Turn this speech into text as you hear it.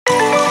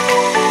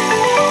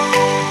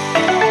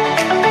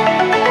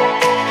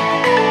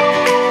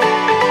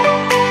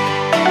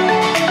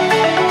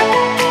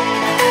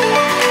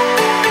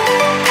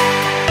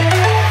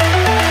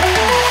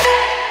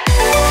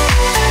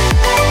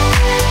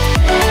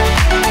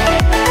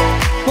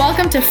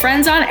Welcome to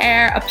Friends on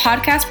Air, a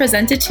podcast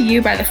presented to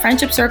you by the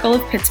Friendship Circle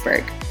of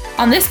Pittsburgh.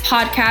 On this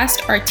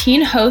podcast, our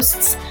teen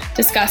hosts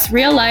discuss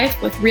real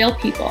life with real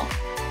people.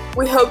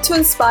 We hope to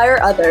inspire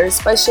others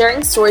by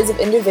sharing stories of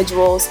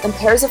individuals and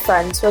pairs of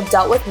friends who have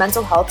dealt with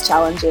mental health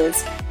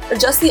challenges or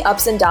just the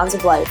ups and downs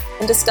of life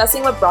and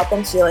discussing what brought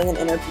them healing and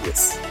inner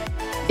peace.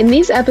 In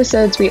these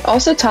episodes, we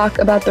also talk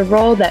about the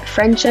role that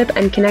friendship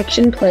and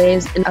connection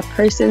plays in a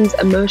person's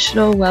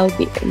emotional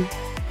well-being.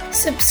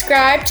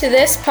 Subscribe to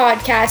this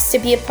podcast to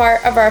be a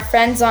part of our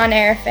Friends on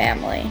Air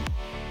family.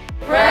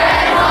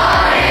 Friends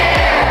on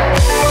Air!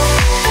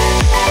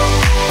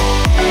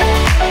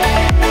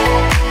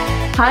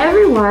 Hi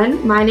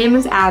everyone, my name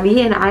is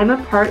Abby and I'm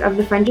a part of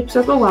the Friendship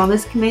Circle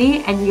Wellness Committee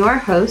and your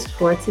host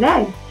for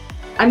today.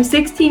 I'm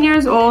 16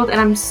 years old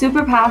and I'm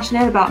super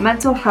passionate about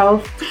mental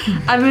health.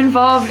 I'm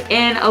involved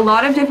in a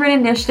lot of different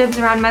initiatives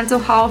around mental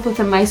health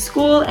within my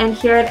school and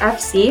here at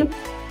FC.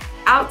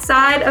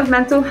 Outside of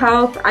mental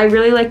health, I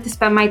really like to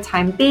spend my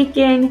time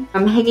baking,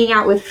 hanging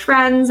out with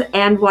friends,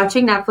 and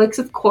watching Netflix,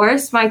 of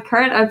course. My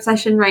current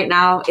obsession right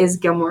now is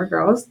Gilmore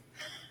Girls.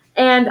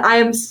 And I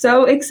am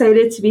so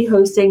excited to be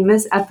hosting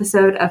this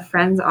episode of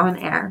Friends on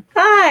Air.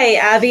 Hi,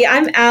 Abby.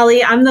 I'm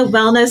Allie. I'm the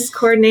wellness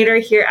coordinator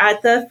here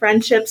at the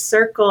Friendship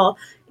Circle.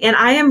 And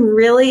I am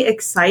really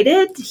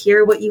excited to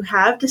hear what you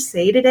have to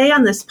say today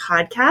on this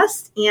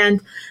podcast.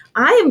 And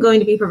I am going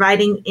to be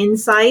providing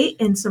insight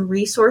and some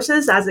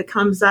resources as it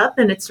comes up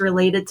and it's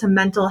related to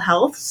mental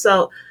health.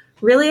 So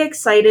really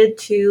excited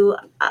to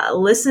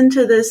listen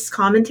to this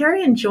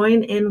commentary and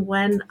join in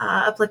when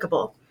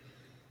applicable.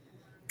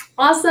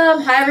 Awesome.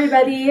 Hi,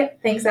 everybody.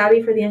 Thanks,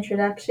 Abby, for the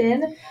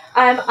introduction.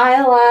 I'm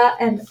Ayla,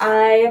 and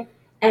I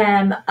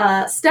am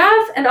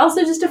staff and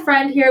also just a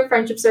friend here at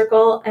Friendship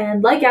Circle.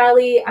 And like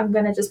Allie, I'm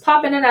going to just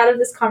pop in and out of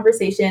this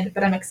conversation,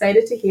 but I'm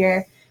excited to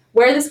hear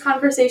where this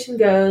conversation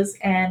goes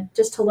and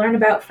just to learn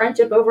about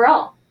friendship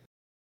overall.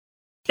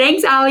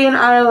 Thanks, Allie and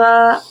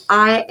Ayla.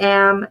 I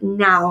am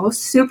now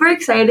super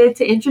excited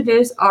to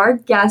introduce our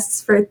guests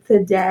for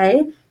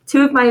today.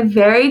 Two of my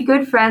very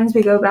good friends.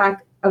 We go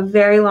back a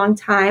very long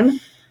time.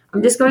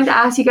 I'm just going to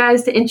ask you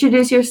guys to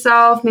introduce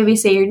yourself, maybe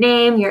say your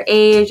name, your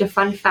age, a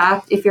fun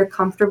fact, if you're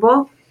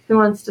comfortable. Who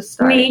wants to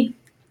start? Me.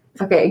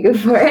 Okay, go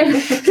for it.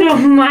 So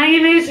my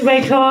name is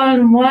Rachel,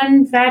 and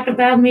one fact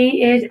about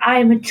me is I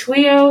am a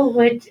trio,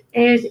 which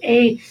is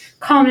a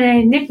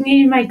common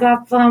nickname I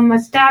got from a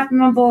staff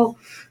member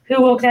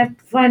who works at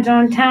Friends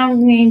on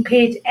Town named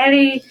Paige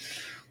Eddie.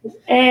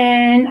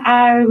 And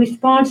I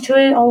respond to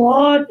it a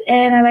lot,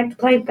 and I like to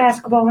play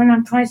basketball, and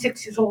I'm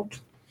 26 years old.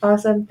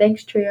 Awesome.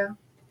 Thanks, trio.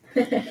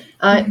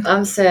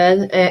 I'm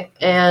Sid,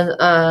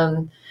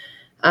 and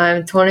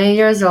I'm 20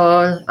 years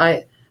old.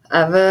 I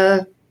have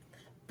a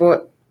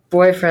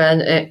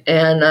boyfriend,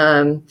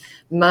 and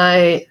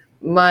my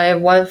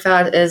one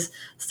fact is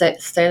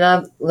staying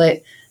up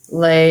late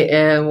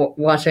and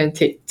watching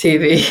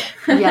TV.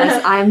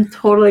 Yes, I'm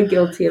totally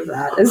guilty of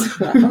that as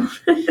well.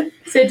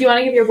 So, do you want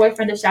to give your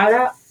boyfriend a shout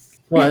out?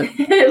 What? Like,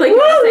 say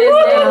his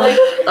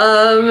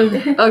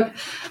name, okay.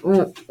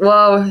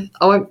 Well,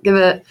 I want to give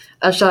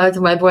a shout out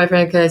to my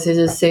boyfriend because he's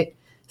a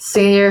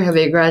senior. He'll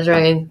be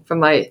graduating from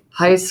my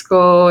high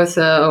school,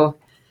 so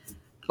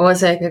I want to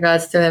say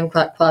congrats to him,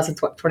 class of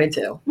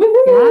 22.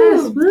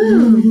 Yes,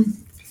 woo.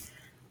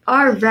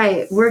 All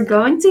right, we're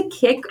going to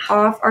kick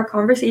off our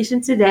conversation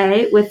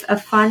today with a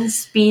fun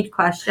speed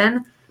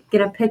question.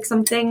 Gonna pick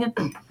something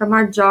from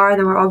our jar,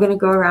 then we're all gonna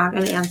go around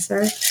and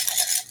answer.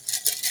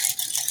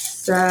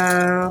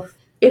 So,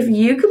 if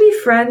you could be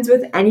friends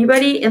with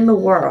anybody in the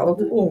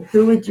world,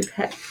 who would you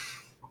pick?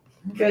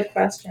 Good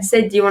question.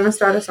 Sid, do you want to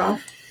start us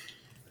off?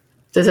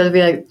 Does it have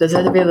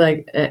to be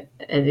like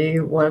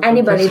anyone?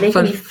 Anybody. They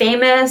could be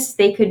famous.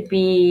 They could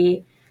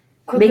be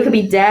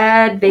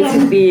dead. They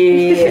could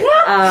be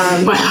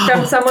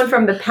from someone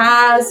from the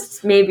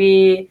past.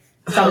 Maybe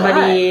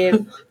somebody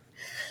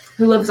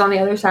who lives on the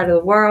other side of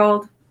the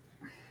world.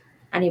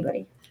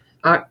 Anybody.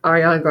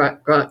 Ariana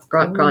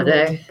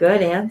Grande.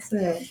 Good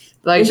answer.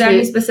 Like, is there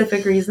any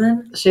specific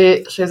reason?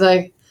 She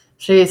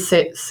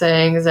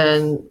sings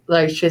and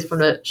like she's from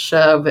the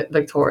show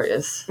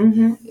Victorious.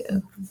 Mm-hmm. Yeah.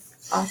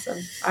 Awesome.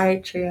 All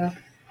right, trio.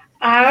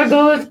 I would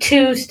go with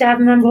two staff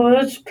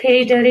members.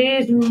 Paige Eddie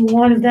is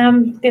one of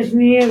them. Gives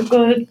me a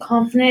good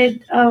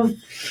confidence of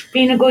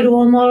being a good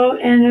role model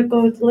and a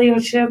good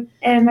leadership.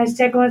 And my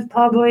second one is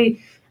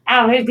probably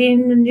Allie,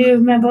 being the new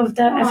member of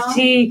the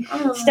FC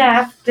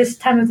staff this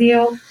time of the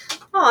year.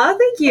 Aw,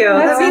 thank you.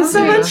 That means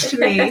so much to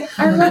me.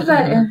 I love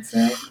that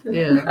answer.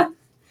 Yeah.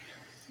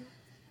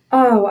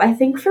 Oh, I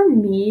think for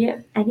me,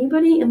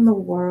 anybody in the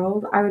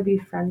world I would be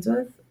friends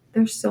with.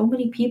 There's so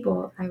many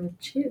people I would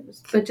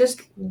choose, but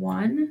just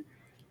one.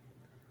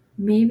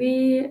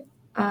 Maybe.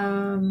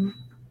 I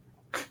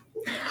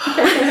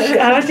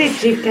would say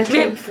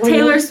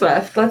Taylor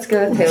Swift. Let's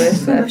go with Taylor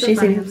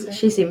Swift.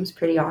 She seems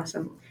pretty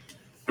awesome.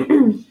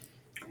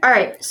 All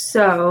right,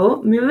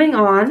 so moving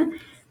on.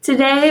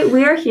 Today,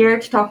 we are here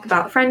to talk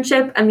about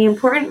friendship and the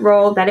important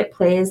role that it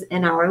plays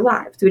in our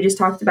lives. We just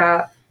talked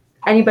about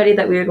anybody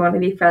that we would want to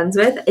be friends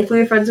with. If we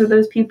were friends with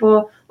those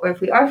people, or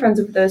if we are friends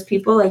with those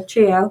people, like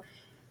Trio,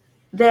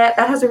 that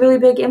has a really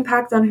big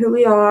impact on who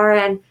we are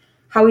and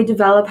how we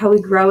develop, how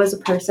we grow as a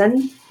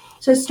person.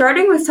 So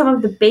starting with some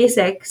of the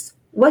basics,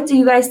 what do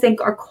you guys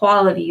think are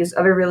qualities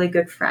of a really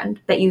good friend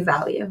that you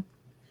value?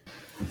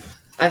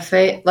 I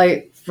think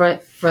like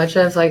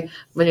friendships, like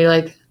when you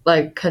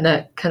like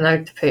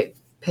connect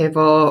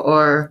people,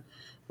 or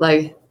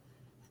like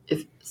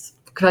if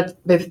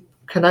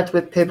connect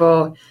with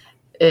people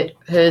it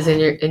is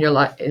in your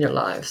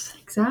lives.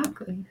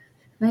 Exactly.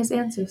 Nice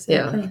answer, Sam.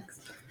 Yeah. Thanks.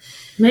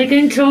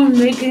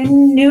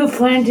 Making new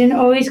friends and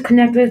always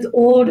connect with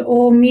old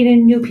or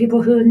meeting new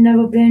people who have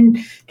never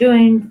been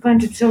doing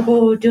friendship circle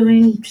or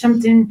doing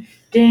something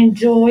they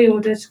enjoy or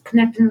just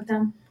connecting with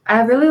them.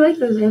 I really like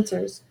those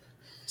answers.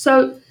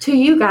 So to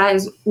you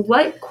guys,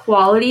 what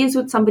qualities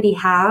would somebody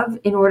have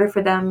in order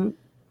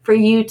for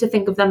you to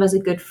think of them as a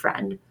good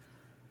friend?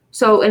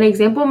 So an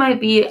example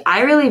might be,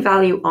 I really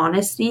value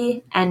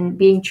honesty and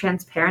being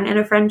transparent in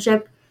a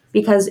friendship,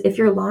 because if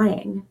you're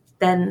lying,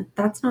 then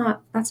that's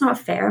not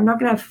fair. I'm not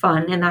going to have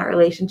fun in that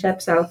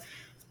relationship. So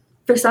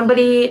for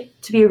somebody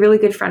to be a really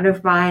good friend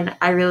of mine,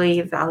 I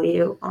really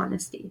value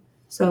honesty.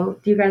 So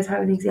do you guys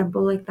have an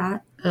example like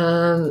that?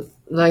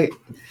 Like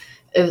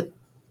if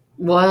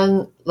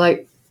one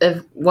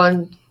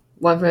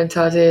friend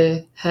tells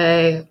you,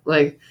 hey,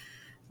 like,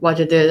 why'd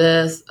you do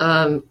this?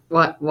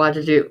 Why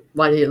did you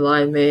lie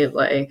to me?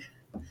 Like,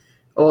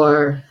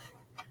 or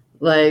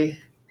like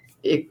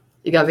you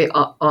gotta be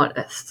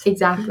honest.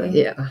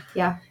 Exactly.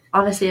 Yeah.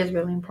 Honesty is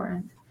really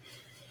important.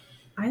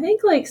 I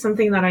think like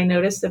something that I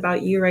noticed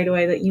about you right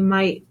away that you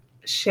might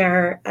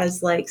share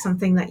as like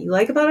something that you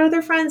like about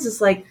other friends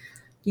is like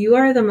you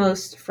are the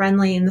most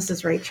friendly, and this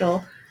is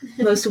Rachel,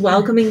 most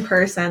welcoming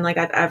person like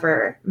I've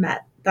ever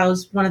met. That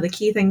was one of the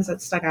key things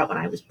that stuck out when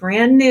I was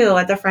brand new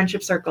at the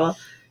Friendship Circle.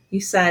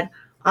 You said,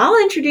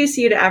 I'll introduce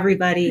you to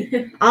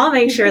everybody. I'll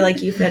make sure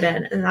like you fit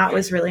in. And that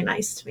was really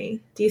nice to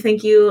me. Do you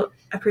think you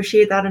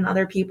appreciate that in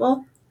other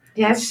people?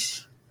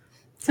 Yes.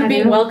 So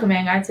being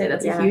welcoming, I'd say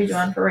that's a huge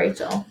one for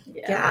Rachel.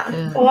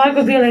 Yeah. Or I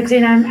could be like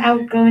saying I'm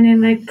outgoing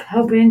and like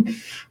helping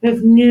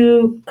with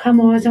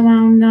newcomers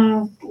around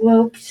the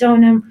rope,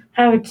 showing them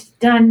how it's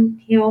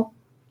done here.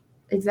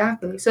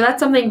 Exactly. So that's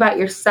something about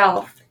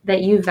yourself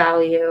that you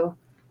value,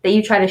 that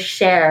you try to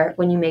share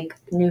when you make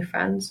new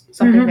friends.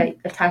 Something that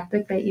a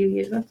tactic that you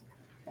use.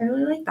 I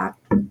really like that.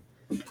 All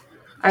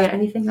right.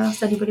 Anything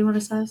else anybody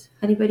wants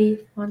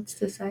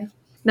to say?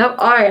 No.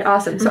 All right.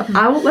 Awesome. So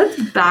let's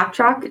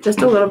backtrack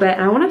just a little bit,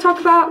 and I want to talk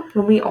about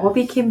when we all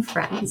became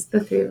friends, the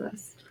three of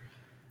us.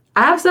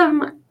 I have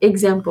some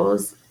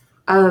examples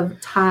of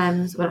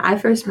times when I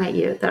first met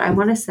you that I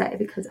want to say,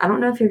 because I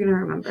don't know if you're going to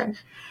remember.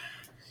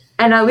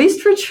 And at least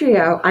for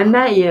Trio, I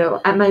met you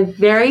at my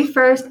very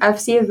first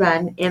FC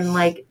event in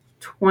like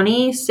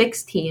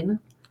 2016.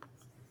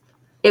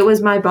 It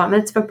was my bat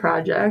mitzvah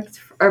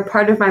project, or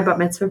part of my bat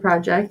mitzvah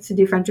project to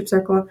do Friendship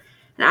Circle.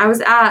 And I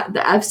was at the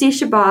FC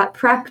Shabbat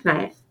prep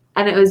night.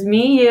 And it was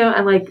me, you,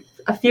 and like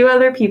a few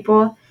other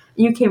people.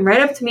 You came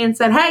right up to me and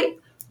said, hey,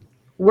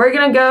 we're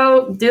going to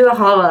go do the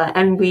challah.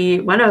 And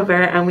we went over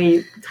and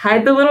we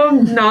tied the little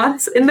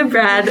knots in the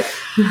bread.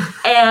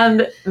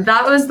 And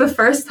that was the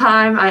first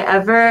time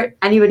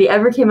anybody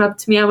ever came up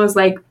to me and was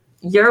like,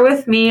 you're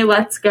with me,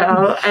 let's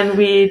go. And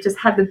we just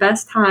had the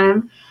best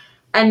time.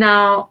 And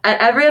now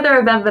at every other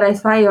event that I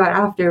saw you at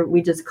after,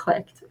 we just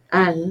clicked.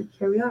 And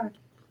here we are.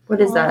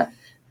 What is that?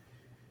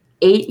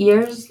 8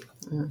 years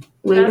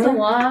later? That's a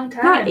long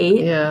time. Not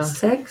 8, Yeah.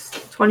 6,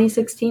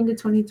 2016 to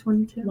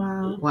 2022.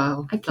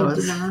 Wow. I can't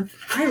do math.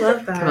 I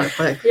love that. Come on,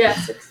 quick. Yeah,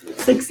 6 years.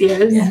 6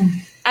 years. Yeah.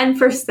 And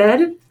for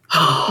Sid,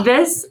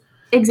 this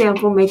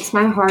example makes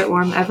my heart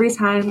warm every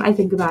time I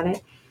think about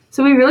it.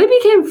 So we really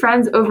became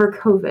friends over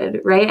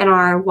COVID, right? And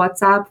our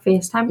WhatsApp,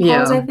 FaceTime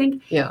calls, I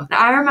think. Yeah. And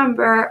I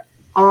remember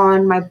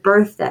on my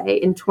birthday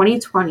in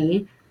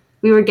 2020,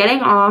 we were getting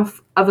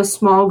off of a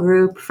small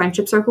group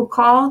Friendship Circle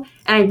call,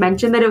 and I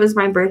mentioned that it was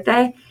my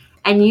birthday,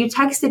 and you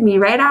texted me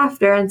right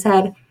after and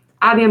said,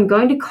 Abby, I'm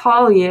going to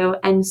call you,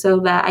 and so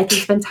that I can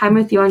spend time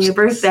with you on your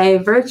birthday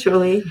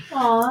virtually.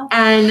 Aww.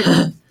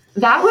 And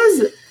that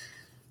was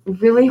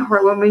really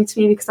heartwarming to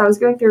me because I was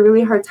going through a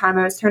really hard time.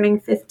 I was turning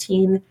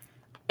 15,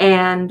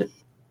 and we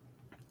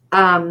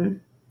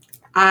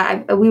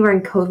were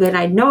in COVID, and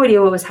I had no idea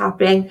what was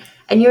happening,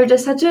 and you were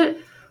just such a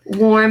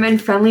warm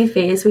and friendly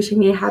face wishing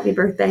me a happy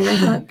birthday, and I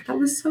thought that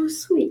was so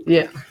sweet.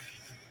 Yeah.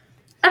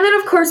 And then,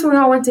 of course, we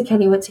all went to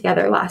Kennywood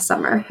together last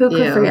summer. Who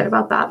could forget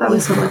about that? That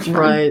was so much fun.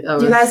 Right.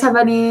 Do you guys have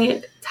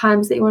any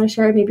times that you want to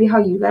share? Maybe how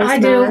you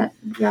guys met?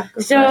 Do. Yeah,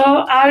 So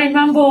I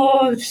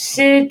remember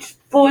Sid's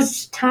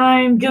first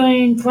time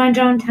doing Friends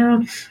on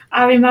Town.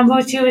 I remember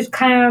she was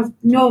kind of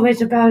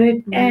nervous about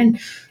it and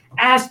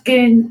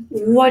asking,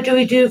 what do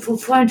we do for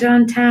Friends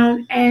on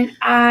Town? And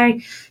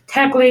I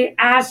technically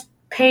asked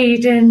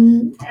Paige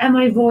and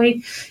Emily Voigt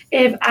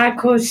if I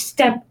could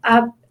step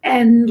up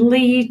and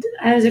lead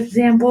as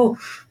example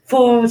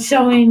for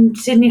showing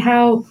Sydney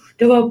how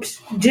the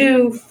ropes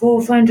do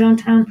for friends on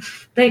town,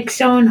 like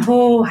showing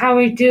how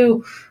we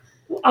do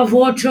a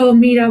virtual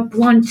meetup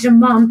once a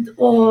month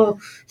or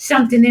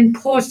something in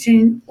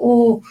person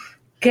or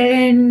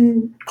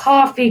getting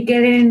coffee,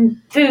 getting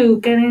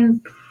food,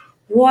 getting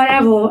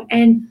whatever.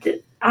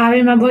 And I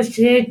remember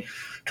Sid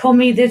told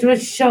me this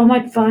was so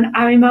much fun.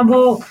 I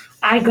remember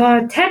I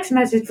got a text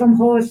message from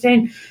her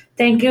saying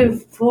thank you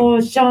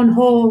for showing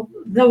her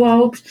the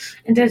ropes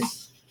and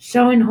just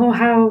showing her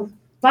how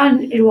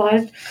fun it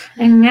was.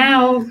 And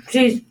now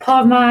she's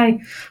part of my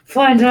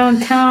Friends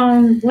on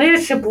Town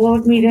leadership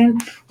board meeting,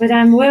 but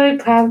I'm really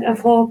proud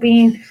of her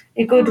being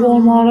a good role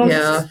model,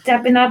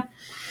 stepping up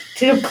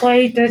to the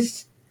plate,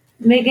 just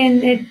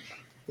making it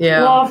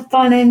all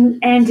fun and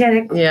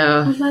energetic.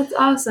 Oh, that's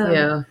awesome.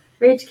 Yeah.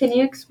 Rach, can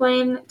you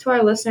explain to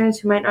our listeners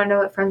who might not know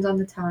what Friends on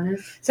the Town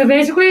is? So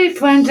basically,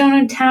 Friends on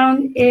the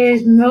Town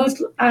is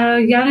most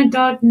young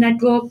adult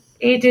network,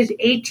 ages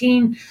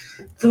 18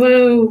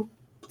 through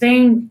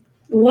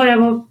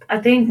I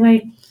think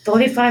like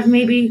 35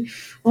 maybe,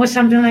 or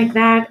something like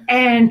that.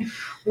 And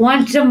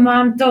once a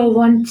month or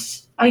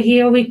once a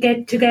year, we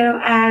get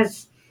together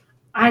as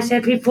I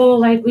said before,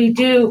 like we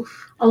do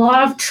a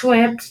lot of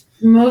trips.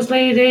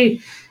 Mostly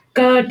they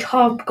go to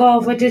Top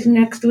Golf, which is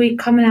next week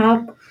coming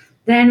up.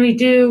 Then we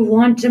do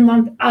once a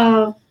month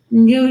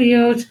New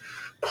Year's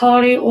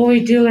party, or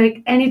we do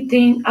like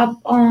anything up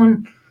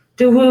on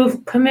the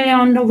roof, permitted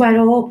on the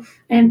weather,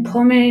 and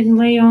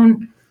permanently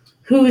on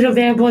who's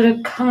available to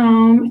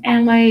come.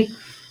 And like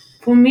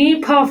for me,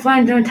 Paul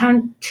Friends on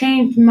Town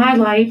changed my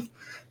life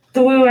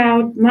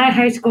throughout my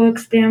high school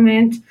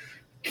experience.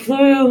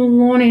 Through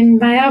learning,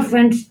 my other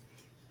friends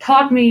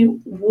taught me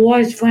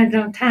was Friends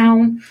on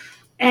Town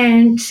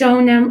and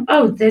showing them,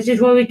 oh, this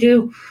is what we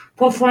do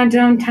for Friends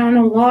on Town.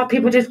 A lot of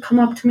people just come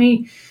up to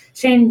me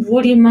saying,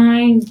 would you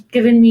mind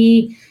giving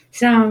me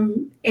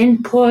some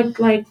input,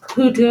 like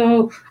who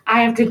do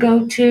I have to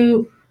go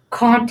to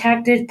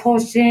contact this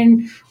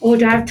person, or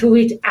do I have to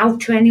reach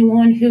out to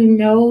anyone who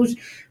knows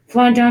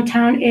Friends on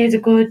Town is a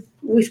good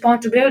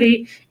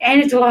responsibility, and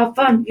it's a lot of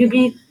fun. You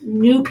meet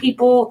new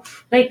people,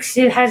 like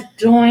Sid has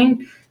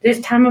joined this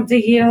time of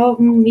the year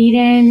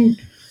meeting.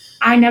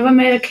 I never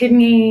met a kid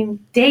named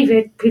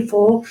David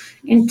before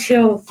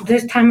until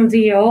this time of the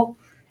year,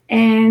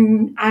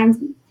 and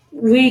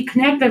we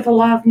connect with a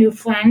lot of new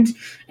friends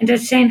and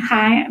just saying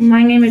hi,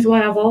 my name is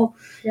whatever,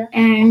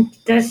 and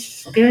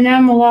just giving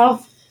them a lot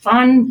of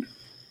fun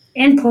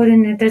input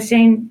in it, just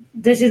saying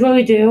this is what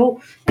we do,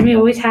 and we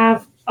always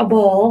have a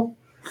ball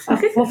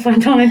for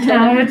Friends on the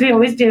Town, as we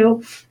always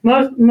do.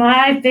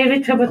 My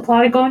favorite trip was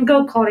probably going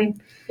go-karting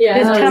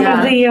this time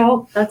of the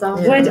year. That's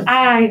awesome. Which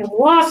I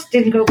lost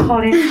in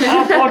go-karting.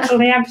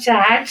 Unfortunately, I'm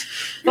sad.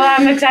 But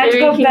I'm excited to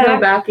go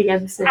back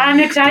again soon. I'm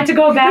excited to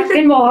go back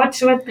in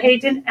March with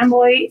Paige and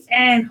Emily,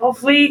 and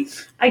hopefully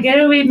I get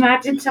a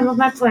rematch with some of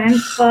my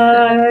friends.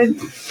 But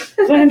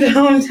Friends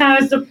on the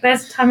Town is the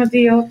best time of the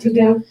year to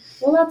do.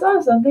 Well, that's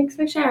awesome. Thanks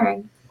for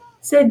sharing.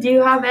 Sid, do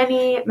you have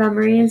any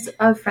memories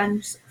of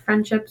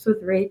friendships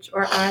with Rach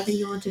or Anna that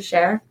you want to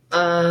share?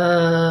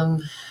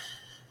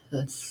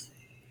 Let's see.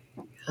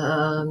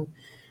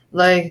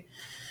 Like,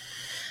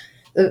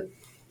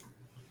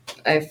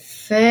 I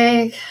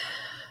think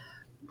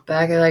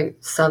back in like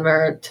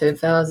summer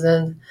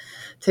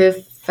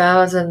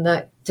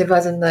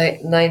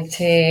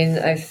 2019,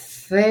 I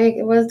think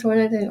it was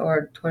 2019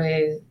 or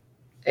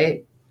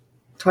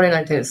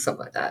 2019,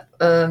 something like that.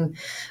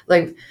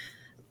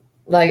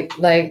 Like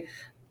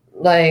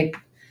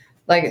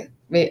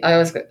me, I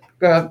always go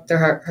up to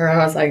her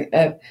house like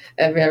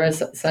every other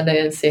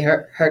Sunday and see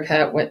her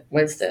cat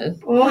Winston.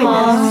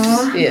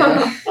 Oh,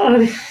 yeah.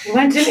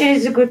 Winston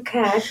is a good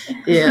cat.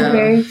 Yeah.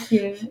 Very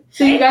cute.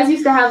 So you guys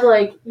used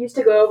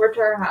to go over to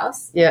her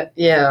house? Yeah.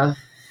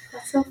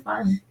 That's so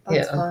fun.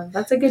 That's fun.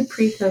 That's a good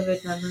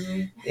pre-COVID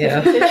memory.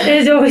 Yeah.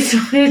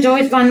 It's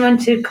always fun when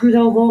she comes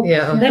over.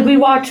 Yeah. Like we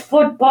watch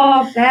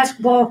football,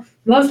 basketball.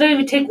 Mostly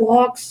we take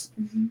walks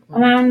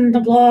around the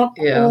block.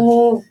 Yeah.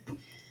 Or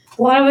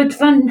whatever. It's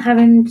fun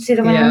having sit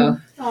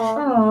around. Yeah.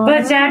 Aww.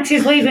 But Zach,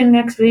 she's leaving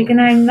next week, and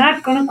I'm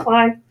not gonna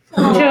cry.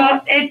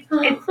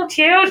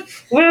 Tears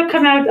will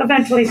come out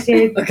eventually,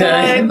 Sid.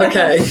 Okay.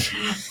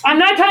 I'm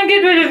not trying to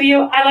get rid of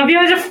you. I love you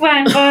as a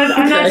friend, but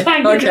I'm not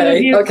trying to get rid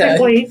of you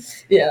quickly.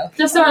 Yeah.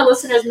 Just so our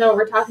listeners know what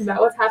we're talking about.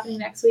 What's happening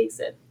next week,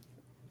 Sid?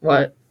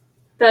 What?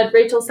 That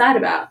Rachel's sad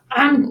about.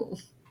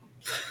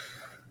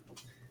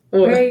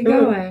 Where are you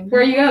going?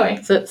 Where are you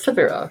going?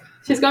 Slippery Rock.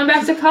 She's going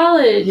back to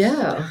college.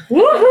 Yeah.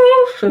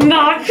 Woohoo!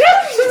 Not.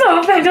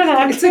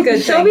 It's a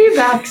good She'll be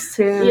back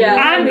soon. Yeah.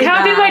 I'm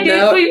counting my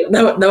days for you.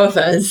 No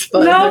offense.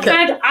 But No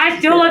offense. I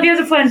still love you as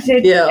a friend,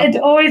 Sid. Yeah. It's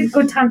always a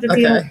good time to see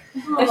you. Okay.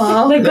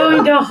 Like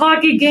going to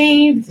hockey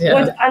games,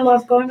 Yeah. which I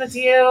love going with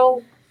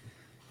you.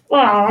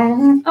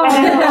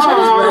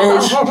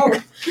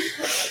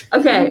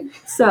 Okay,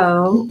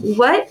 so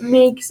what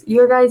makes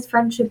your guys'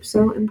 friendship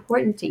so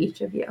important to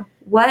each of you?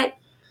 What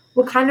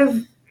kind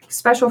of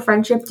special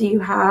friendship do you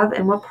have,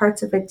 and what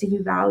parts of it do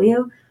you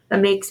value that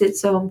makes it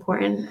so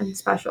important and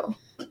special?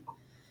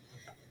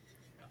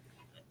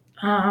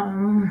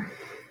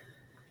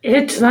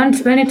 It's fun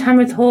spending time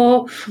with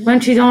her when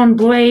she's on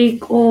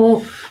break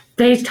or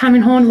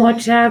FaceTiming her on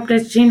WhatsApp,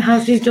 just seeing how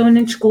she's doing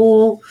in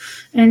school,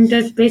 and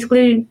just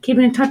basically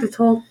keeping in touch with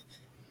her,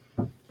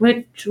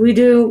 which we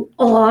do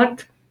a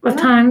lot of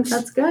times.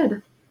 That's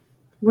good.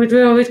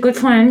 We're always good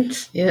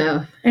friends.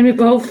 Yeah. And we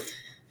both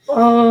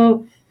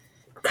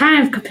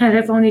kind of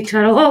competitive on each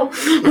other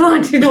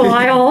once in a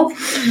while.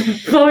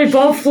 But we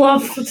both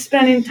love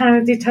spending time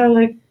with each other.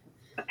 Like,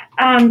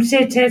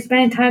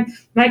 spending time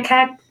with my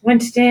cat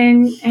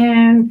Winston,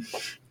 and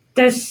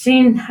just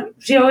seeing,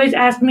 she always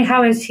asked me,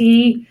 how is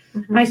he?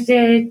 Mm-hmm. I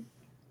said,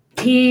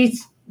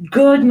 he's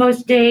good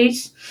most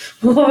days,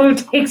 or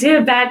takes it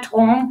a bad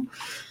home.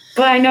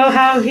 But I know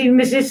how he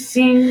misses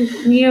seeing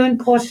you in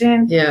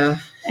person. Yeah.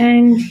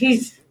 And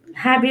he's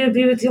happy to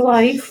be with your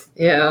life.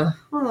 Yeah.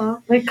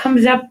 Aww. Like,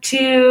 comes up to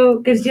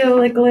you, gives you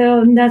like a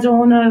little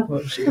nuzzle on a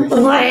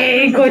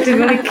leg, which is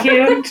really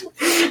cute.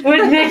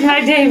 Which makes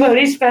my day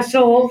really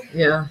special.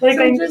 Yeah. Like,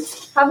 so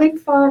just having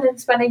fun and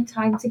spending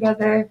time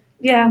together.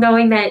 Yeah.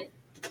 Knowing that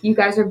you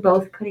guys are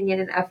both putting in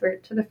an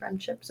effort to the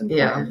friendships.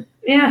 Yeah.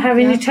 Yeah,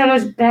 having each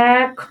other's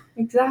back.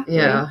 Exactly.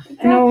 Yeah.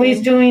 And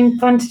always doing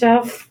fun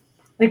stuff.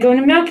 Like going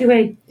to Milky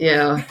Way.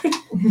 Yeah.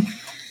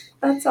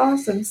 That's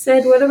awesome.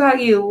 Sid, what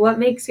about you? What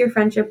makes your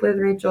friendship with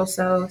Rachel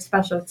so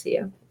special to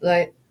you?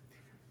 If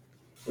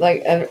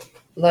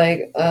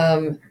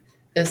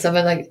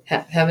someone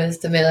happens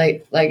to me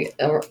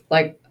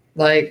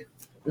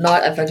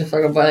not at Friendship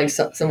Circle but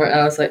somewhere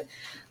else so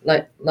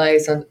when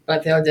I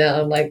feel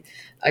down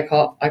I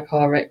call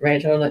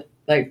Rachel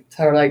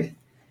tell her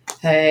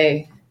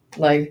hey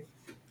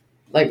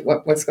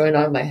what's going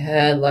on in my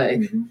head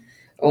Mm-hmm.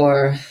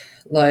 or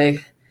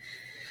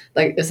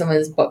if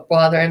someone's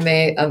bothering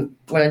me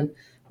when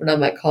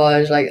I'm at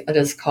college I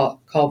just call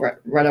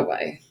right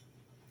away.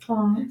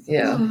 Aww.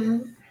 Yeah.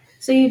 Aww.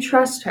 So you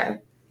trust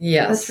her.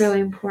 Yes. That's really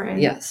important.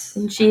 Yes.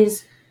 And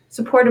she's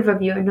supportive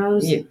of you and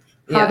knows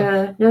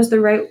knows the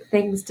right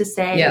things to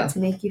say to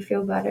make you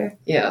feel better.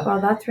 Yeah. Wow,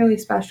 that's really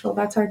special.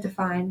 That's hard to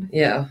find.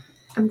 Yeah.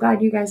 I'm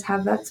glad you guys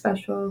have that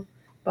special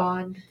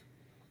bond.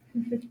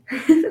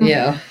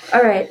 Yeah.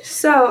 All right.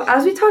 So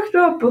as we talked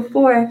about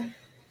before,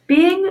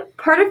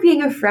 part of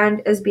being a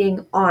friend is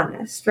being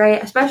honest,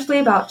 right? Especially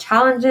about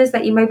challenges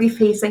that you might be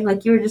facing,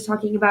 like you were just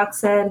talking about,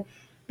 Sid,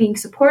 being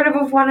supportive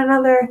of one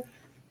another.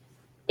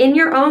 In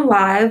your own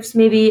lives,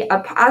 maybe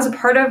as a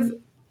part of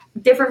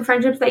different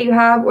friendships that you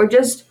have or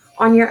just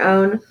on your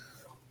own,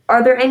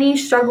 are there any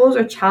struggles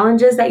or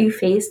challenges that you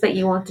face that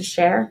you want to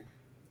share?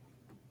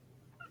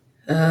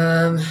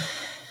 Getting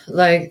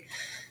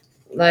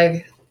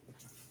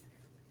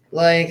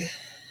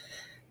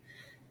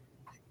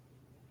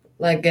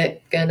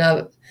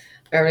up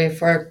early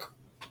for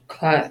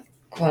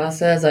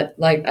classes. I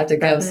have to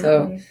get up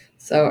so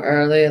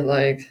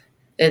early.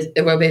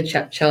 It will be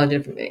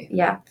challenging for me.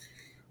 Yeah.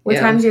 What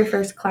time's your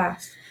first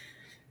class?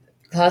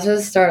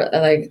 Classes start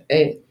at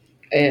 8.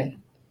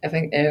 I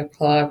think 8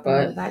 o'clock,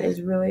 but that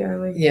is really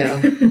early.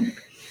 Yeah.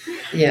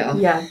 Yeah.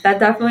 Yeah, that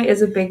definitely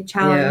is a big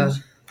challenge.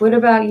 Yeah. What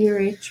about you,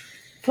 Rach?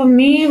 For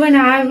me, when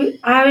I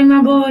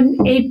remember in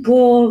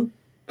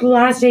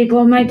last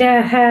April, my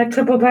dad had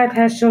triple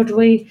bypass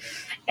surgery,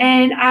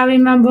 and I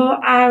remember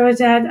I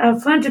was at a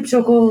Friendship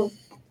Circle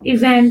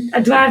event,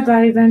 a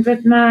drive-by event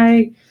with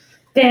my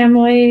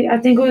family. I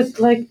think it was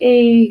like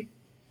a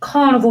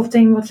carnival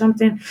thing or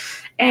something,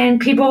 and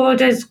people were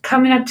just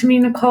coming up to me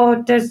in the car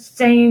just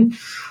saying,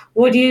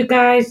 what do you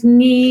guys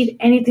need?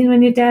 Anything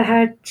when your dad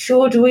had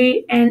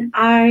surgery? And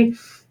I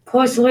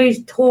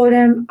personally told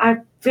him I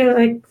feel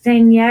like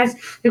saying yes,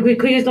 if we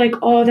could use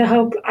all the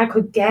help I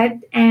could get.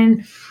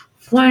 And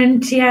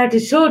when she had the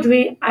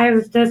surgery, I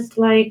was just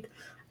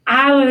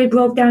I really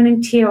broke down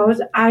in tears.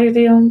 I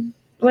really don't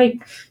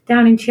break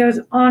down in tears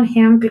on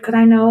him because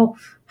I know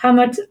how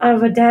much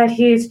of a dad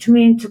he is to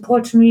me and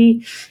supports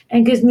me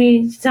and gives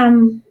me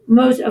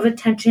most of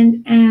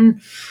attention.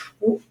 And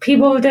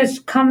people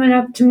just coming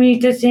up to me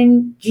just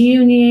saying, do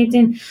you need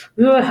anything?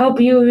 We will help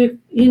you.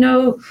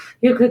 You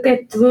could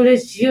get through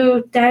this.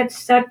 That's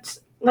such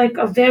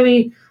a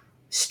very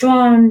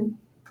strong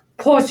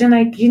person.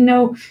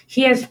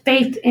 He has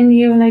faith in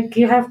you.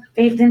 You have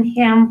faith in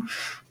him.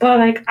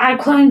 But I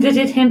couldn't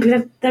visit him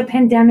because of the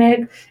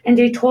pandemic, and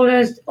they told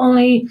us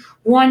only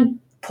one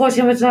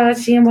person was allowed to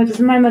see him, which was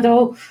my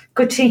mother,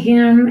 could see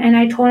him. And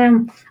I told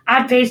him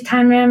I'd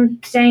FaceTime him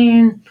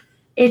saying,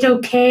 it's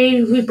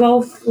okay, we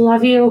both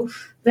love you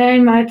very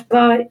much.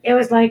 But it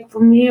was for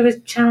me, it was a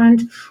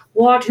challenge.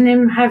 Watching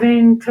him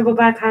having triple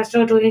bypass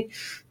surgery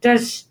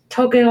just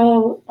took it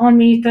all on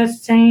me,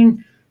 just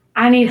saying,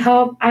 I need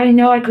help. I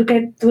know I could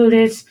get through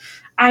this.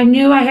 I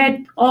knew I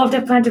had all of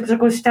the Friendship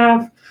Circle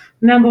staff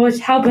members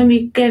helping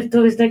me get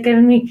through this,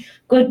 giving me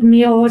good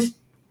meals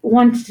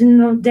once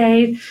in a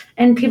day.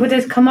 And people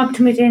just come up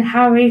to me saying,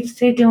 how is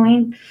he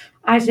doing?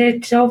 I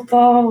said, so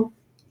far,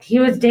 he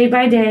was day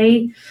by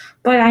day.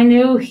 But I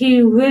knew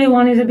he really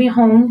wanted to be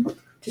home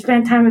to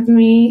spend time with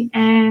me.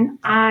 And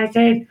I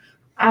said,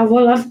 I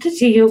would love to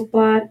see you,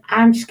 but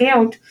I'm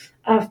scared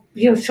of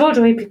your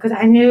surgery because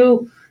I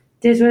knew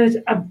this was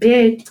a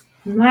big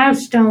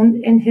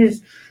milestone in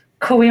his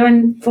career.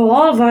 And for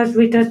all of us,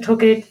 we just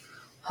took it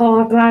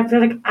hard, but I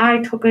feel like I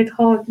took it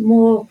hard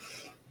more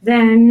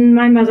than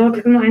my mother,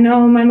 because I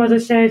know my mother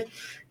said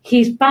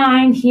he's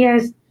fine,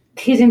 he's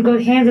in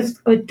good hands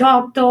with good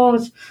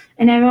doctors,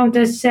 and everyone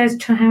just says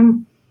to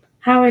him,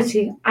 how is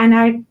he? And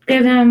I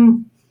give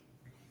him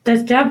the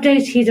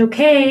updates, he's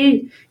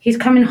okay, he's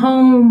coming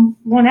home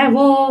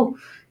whenever.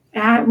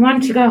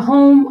 Once he got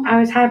home, I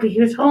was happy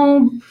he was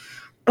home,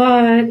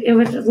 but it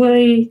was a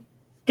really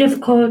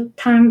difficult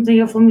time of the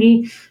year for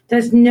me,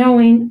 just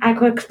knowing I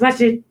could express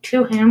it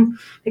to him.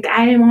 Like,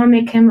 I didn't want to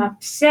make him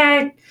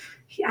upset.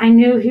 I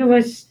knew he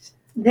was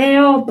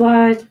there,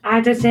 but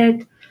I just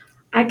said,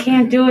 I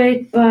can't do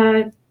it,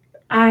 but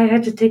I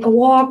had to take a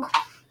walk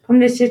from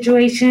this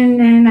situation,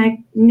 and I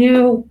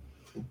knew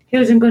he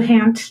was in good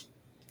hands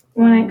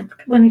when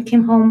he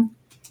came home.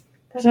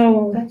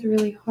 That's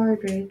really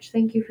hard, Rach.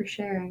 Thank you for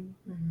sharing.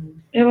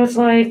 It was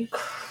like,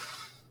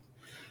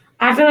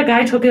 I feel like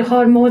I took it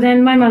hard more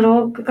than my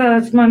mother,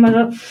 because my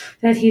mother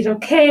said he's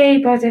okay,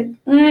 but I said,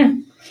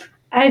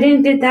 I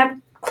didn't get that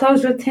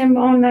close with him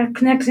on that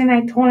connection.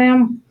 I told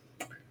him,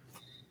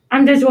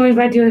 I'm just worried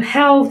about your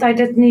health. I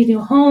just need you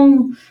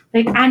home.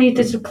 Like, I need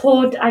the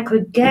support I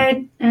could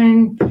get,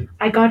 and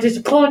I got the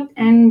support,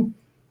 and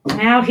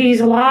now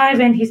he's alive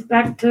and he's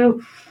back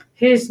to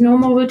his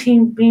normal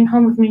routine, being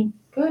home with me.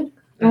 Good.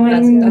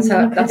 That's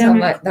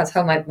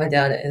how my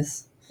dad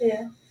is.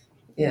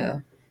 Yeah.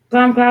 But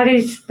I'm glad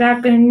he's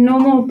back in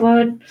normal,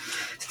 but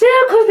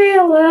still could be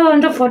a little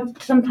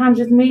underfoot sometimes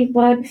with me,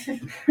 but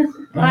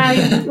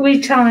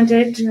we challenge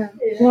it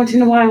once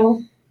in a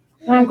while.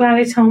 I'm glad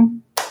he's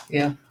home.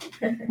 Yeah.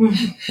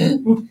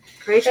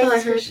 Rachel, I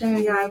heard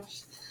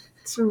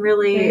some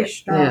really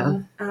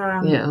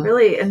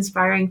really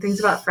inspiring things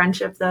about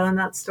friendship, though, in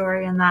that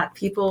story, and that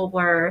people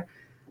were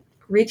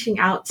reaching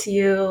out to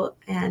you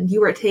and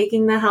you were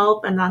taking the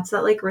help, and that's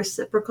that like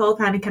reciprocal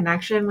kind of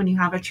connection when you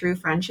have a true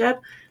friendship,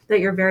 that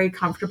you're very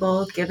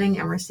comfortable giving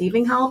and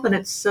receiving help, and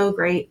it's so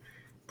great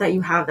that you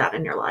have that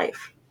in your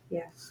life.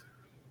 Yes.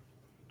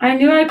 I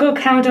knew I could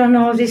count on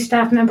all these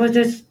staff members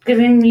just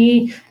giving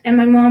me and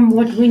my mom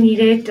what we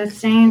needed, just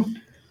saying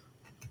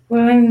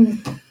we're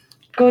in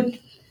good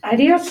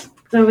ideas,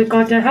 so we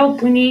got the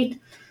help we need.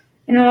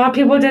 And a lot of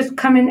people just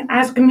come and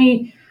asking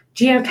me,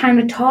 do you have time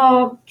to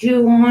talk? Do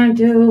you want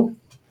to do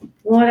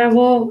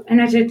whatever?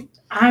 And I said,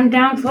 I'm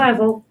down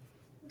forever.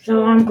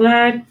 So I'm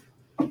glad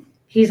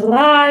he's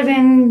alive,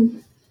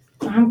 and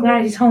I'm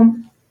glad he's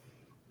home.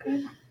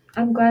 Good.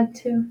 I'm glad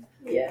too.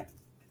 Yeah.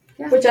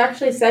 Which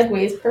actually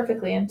segues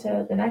perfectly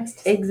into the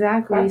next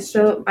Exactly. question.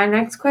 So my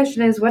next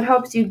question is, what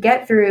helps you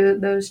get through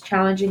those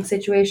challenging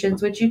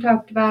situations, which you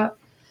talked about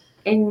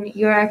in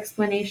your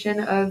explanation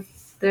of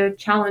the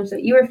challenge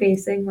that you were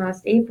facing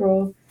last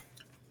April,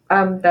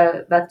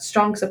 that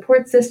strong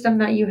support system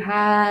that you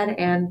had,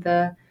 and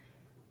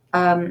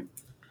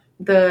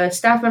the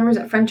staff members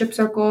at Friendship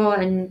Circle,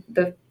 and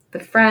the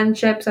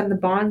friendships and the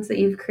bonds that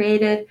you've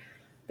created.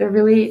 They're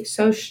really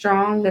so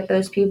strong that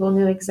those people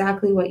knew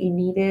exactly what you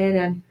needed,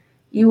 and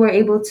you were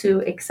able to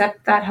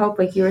accept that help.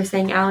 Like you were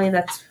saying, Allie,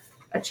 that's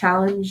a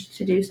challenge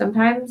to do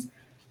sometimes.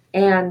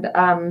 And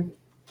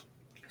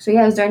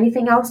is there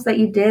anything else that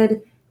you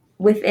did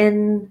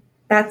within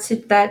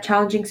that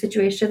challenging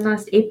situation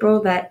last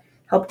April that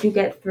helped you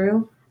get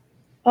through?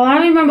 Well, I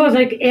remember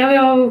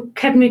Ariel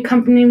kept me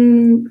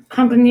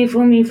company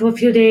for me for a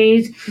few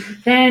days.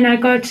 Then I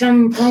got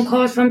some phone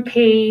calls from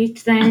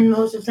Paige. Then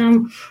most of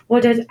them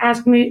would just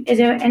ask me, is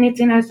there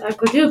anything else I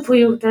could do for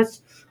you?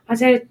 I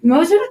said,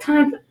 most of the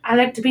time I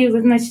like to be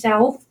with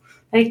myself.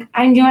 Like,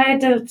 I knew I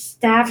had the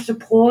staff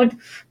support,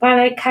 but I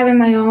like having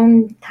my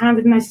own time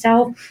with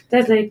myself.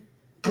 Just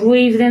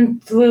breathing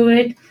through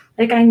it.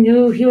 Like, I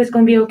knew he was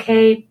going to be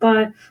okay,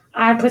 but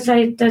I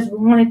personally just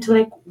wanted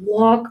to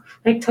walk,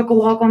 took a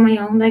walk on my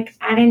own. Like,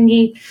 I didn't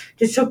need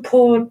the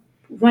support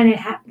when it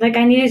happened.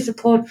 I needed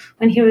support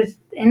when he was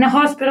in the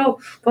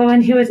hospital, but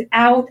when he was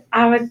out,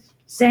 I was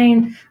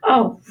saying,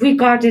 oh, we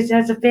got this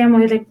as a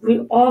family.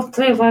 All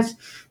three of us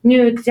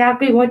knew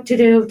exactly what to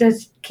do,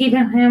 just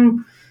keeping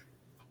him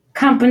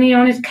company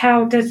on his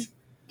couch, just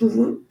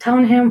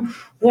telling him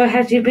what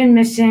has he been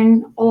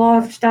missing, a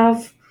lot of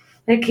stuff.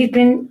 He's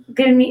been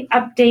giving me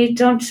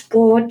updates on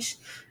sports,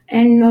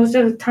 and most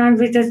of the time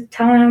we just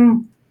tell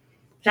him.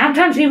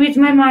 Sometimes he reads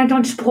my mind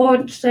on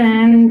sports,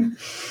 and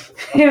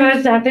it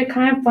was actually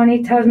kind of funny.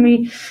 He tells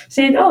me,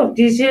 saying, oh,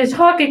 do you see his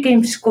hockey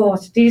game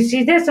scores? Do you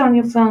see this on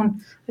your phone?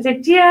 I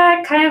said, yeah,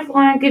 I kind of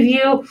want to give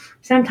you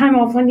some time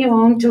off on your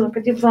own to look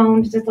at your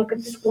phone, to look at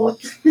the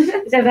sports.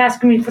 Instead of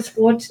asking me for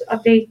sports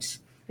updates.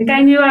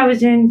 I knew I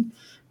was in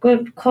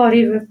good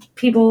quality with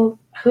people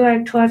who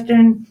I trust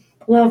and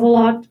love a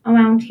lot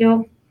around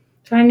here.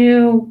 So I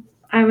knew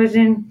I was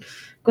in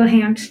good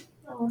hands.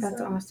 Awesome.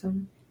 That's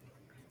awesome.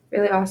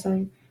 Really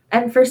awesome.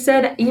 And for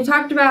Sid, you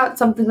talked about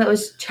something that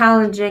was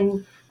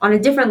challenging on a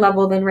different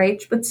level than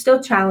Rach, but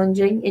still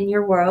challenging in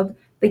your world,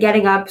 the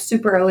getting up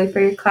super early for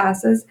your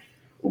classes.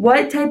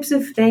 What types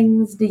of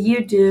things do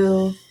you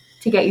do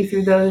to get you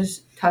through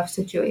those tough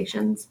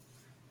situations?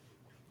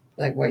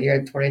 Like what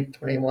year,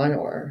 2021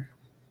 or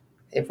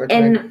April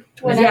And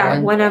 2021? yeah,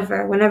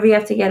 whenever you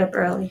have to get up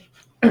early.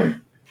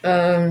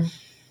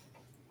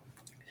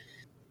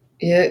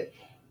 Yeah,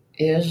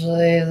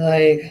 usually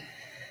like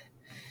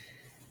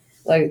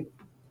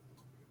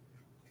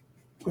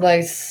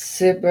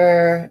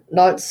super,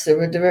 not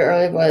super duper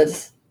early, but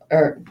it's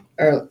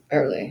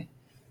early.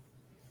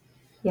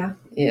 Yeah.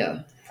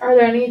 Yeah. Are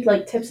there any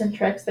like tips and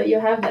tricks that you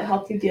have that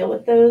help you deal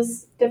with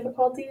those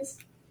difficulties?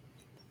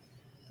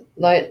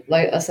 Like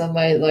I set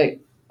my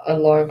like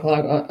alarm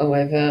clock on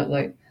my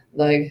phone,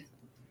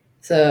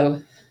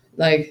 so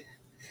like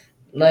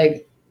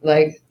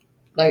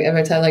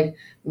every time like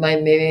my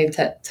maybe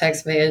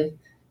text me and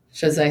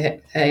she'll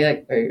say, hey,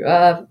 like, are you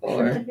up,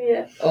 or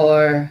Yeah.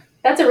 or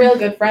That's a real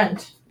good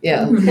friend.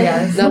 yeah.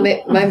 Yes. No, my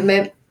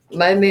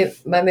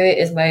maybe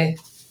is my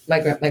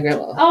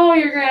grandma. Oh,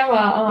 your grandma.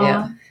 Aw.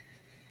 Yeah.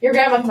 Your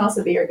grandma can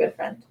also be your good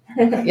friend.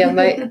 Yeah,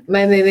 my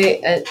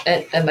maybe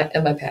and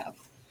my pap.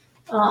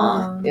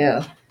 Aw.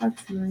 Yeah.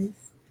 That's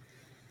nice.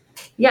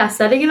 Yeah,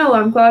 setting an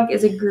alarm clock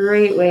is a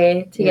great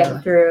way to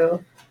get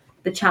through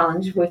the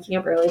challenge of waking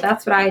up early.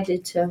 That's what I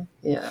did too.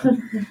 Yeah.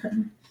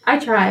 I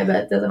try, but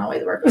it doesn't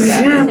always work.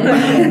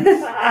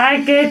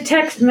 I get a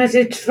text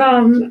message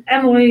from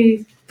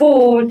Emily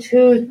Ford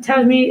who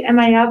tells me, am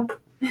I up?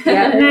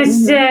 Yeah. And I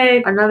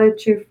say, Another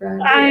true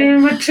friend. I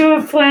am a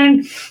true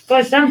friend,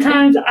 but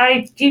sometimes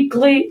I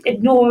deeply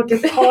ignore the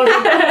call.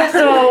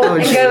 So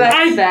And go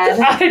back to bed.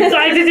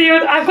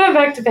 I'm going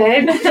back to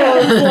bed.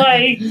 So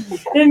like,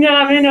 and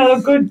I'm in a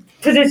good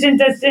position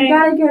to You think.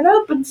 gotta get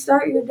up and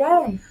start your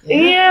day.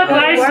 Yeah,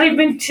 but I sleep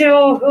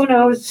until, who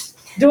knows,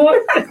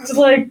 it's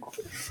like,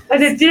 I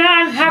said, yeah,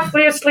 I'm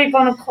halfway asleep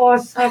on a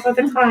course half of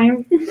the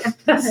time.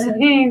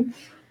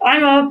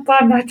 I'm up,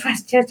 I'm not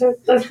dressed yet,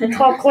 the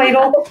talk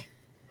later.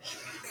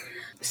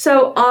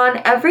 So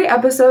on every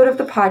episode of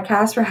the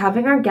podcast, we're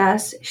having our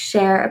guests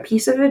share a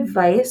piece of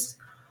advice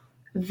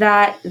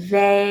that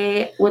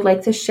they would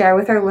like to share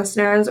with our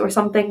listeners, or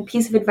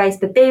piece of advice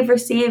that they've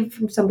received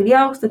from somebody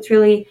else that's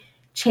really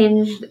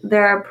changed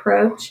their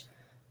approach.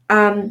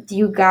 Do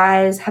you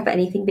guys have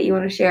anything that you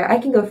want to share? I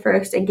can go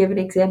first and give an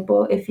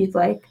example if you'd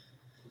like.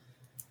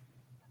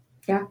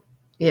 Yeah.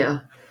 Yeah.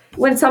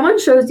 When someone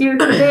shows you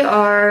who they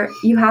are,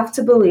 you have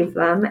to believe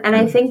them. And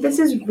I think this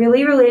is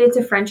really related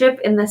to friendship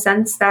in the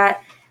sense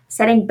that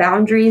setting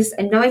boundaries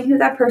and knowing who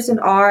that person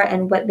are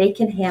and what they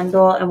can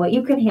handle and what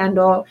you can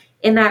handle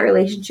in that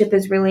relationship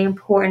is really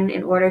important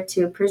in order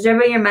to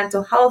preserving your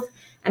mental health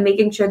and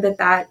making sure that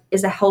that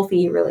is a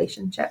healthy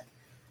relationship.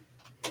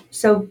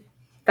 So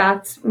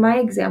that's my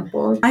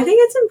example. I think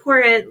it's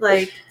important,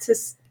 like,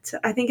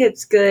 I think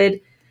it's good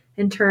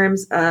in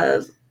terms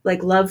of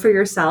like love for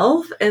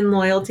yourself and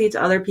loyalty to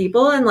other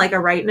people and like a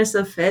rightness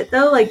of fit,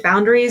 though. Like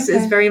boundaries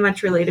is very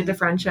much related to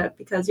friendship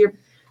because you're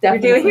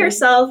doing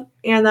yourself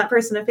and that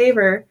person a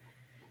favor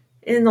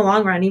in the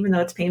long run, even though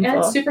it's painful. And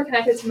it's super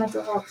connected to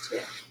mental health too.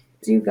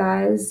 Do you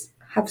guys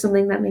have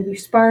something that maybe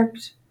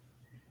sparked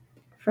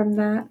from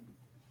that?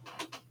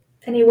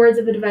 Any words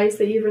of advice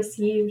that you've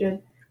received or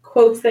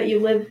quotes that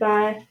you live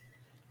by?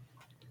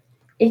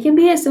 It can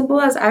be as simple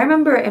as, I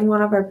remember in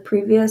one of our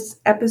previous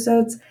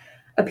episodes,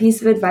 a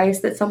piece of advice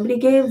that somebody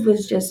gave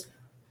was just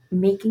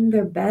making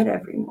their bed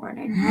every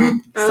morning.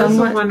 I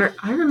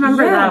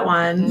remember that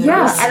one.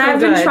 Yeah, and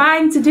I've been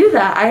trying to do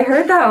that. I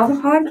heard that on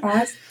the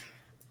podcast.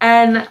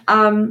 And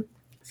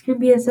it's going to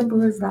be as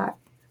simple as that.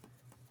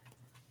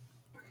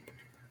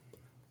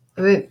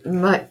 I mean,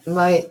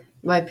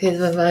 my piece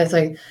of advice,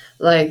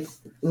 like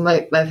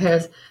my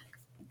parents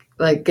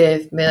like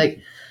gave me like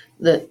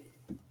the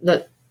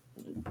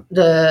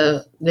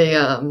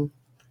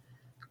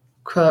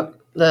quote,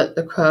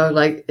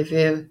 like if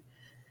you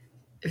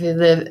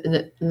live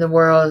in the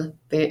world,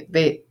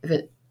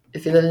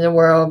 if you live in the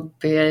world,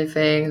 be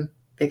anything,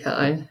 be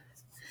kind.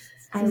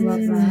 I love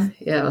that.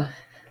 Yeah.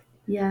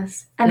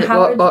 Yes. And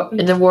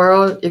in the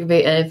world, you can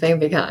be anything,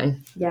 be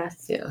kind.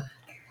 Yes. Yeah.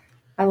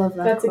 I love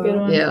that. That's quote. a good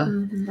one. Yeah.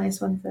 Nice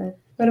one, Sid.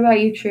 What about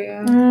you,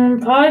 Trio?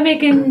 Probably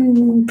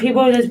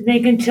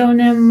showing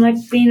them, like,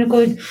 being a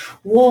good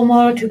role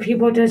model to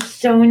people, just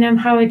showing them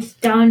how it's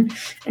done,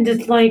 and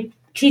just, like,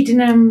 teaching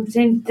them,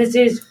 saying this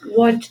is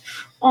what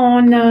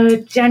on the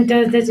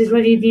agenda, this is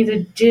what you need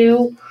to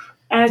do.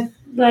 As,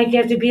 like, you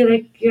have to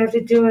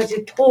do as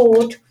you're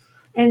told.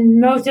 And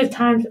most of the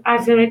times,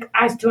 I feel like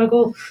I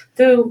struggle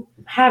through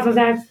half of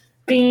that.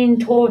 Being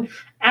told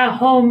at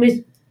home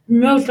is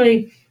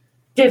mostly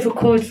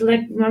difficult.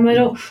 Like my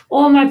mother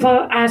or my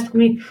father ask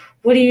me,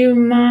 would you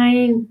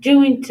mind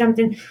doing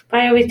something?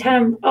 But I always tell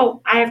them,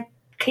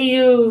 can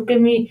you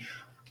give me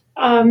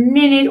a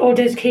minute, or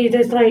can you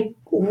just like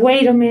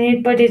wait a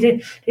minute? But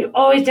they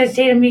always just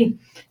say to me,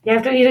 you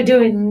have to either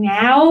do it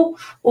now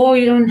or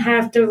you don't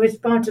have the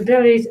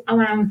responsibilities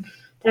around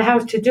the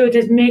house to do it.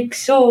 Just make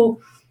sure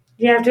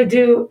you have to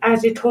do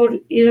as you're told,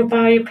 either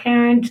by your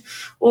parents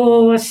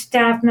or a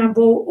staff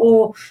member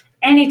or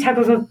any type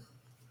of a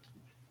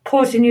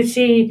person you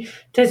see,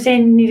 just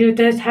saying you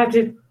just have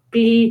to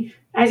be,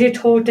 as you're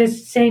told,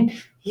 just saying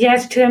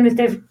yes to them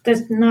instead of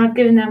just not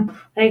giving them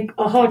like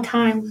a hard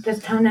time,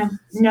 just telling them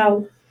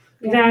no.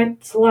 Yeah.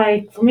 That's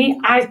like, for me,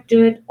 I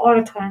do it all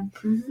the time.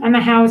 Mm-hmm. At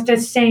my house,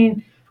 just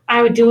saying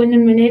I would do it in a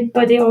minute,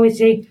 but they always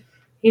say,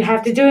 you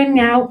have to do it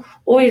now,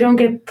 or you don't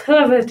get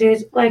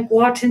privileges like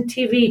watching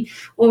TV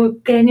or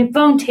getting your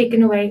phone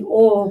taken away,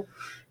 or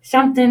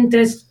something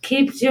just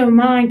keeps your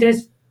mind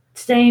just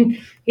saying,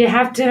 you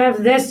have to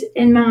have this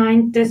in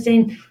mind, just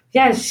saying,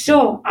 yes,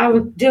 sure, I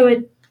would do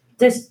it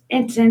this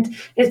instant,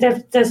 instead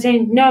of just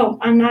saying, no,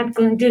 I'm not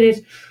going to do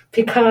this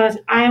because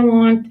I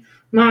want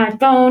my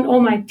phone or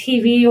my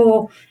TV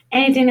or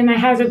anything in my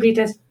house would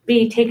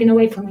be taken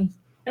away from me.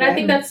 And I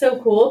think that's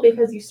so cool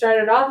because you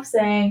started off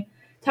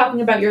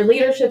talking about your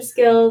leadership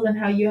skills and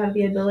how you have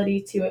the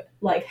ability to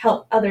like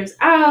help others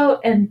out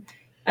and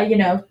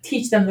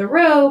teach them the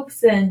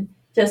ropes and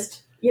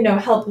just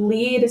help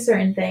lead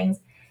certain things.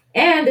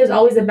 And there's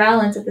always a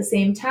balance at the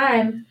same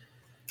time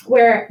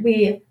where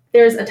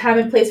there's a time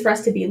and place for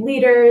us to be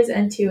leaders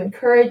and to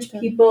encourage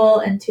people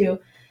and to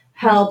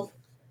help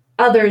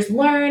others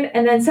learn.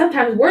 And then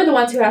sometimes we're the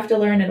ones who have to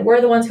learn, and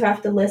we're the ones who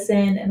have to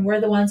listen, and we're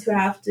the ones who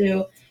have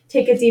to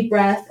take a deep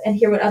breath and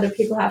hear what other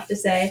people have to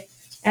say.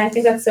 And I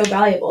think that's so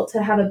valuable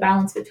to have a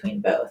balance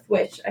between both,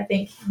 which I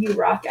think you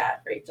rock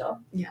at, Rachel.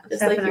 Yeah, just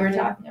definitely. Like you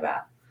were talking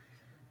about.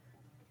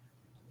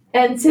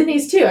 And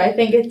Sydney's too. I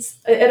think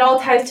it all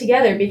ties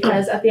together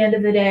because at the end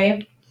of the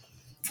day,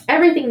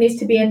 everything needs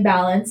to be in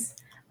balance.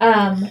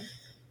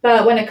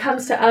 But when it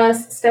comes to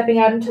us stepping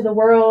out into the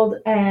world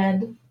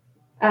and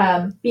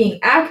being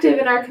active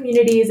in our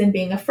communities and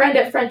being a friend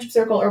at Friendship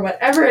Circle or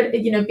whatever,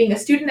 being a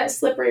student at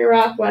Slippery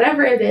Rock,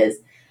 whatever it is,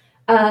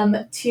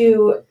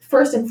 to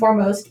first and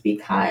foremost be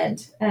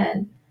kind.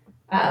 And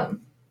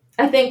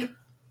I think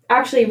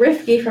actually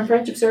Rifki from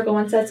Friendship Circle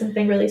once said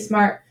something really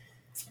smart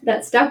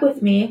that stuck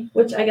with me,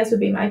 which I guess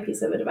would be my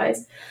piece of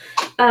advice,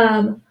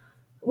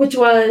 which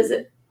was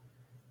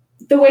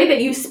the way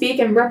that you speak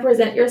and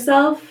represent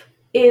yourself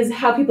is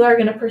how people are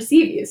going to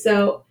perceive you.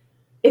 So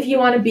if you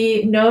want to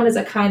be known as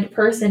a kind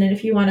person, and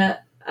if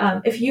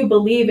you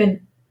believe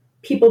in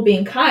people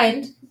being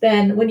kind,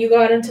 then when you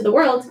go out into the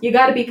world, you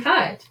got to be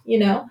kind,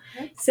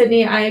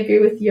 Sydney, I agree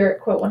with your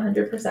quote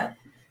 100%.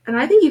 And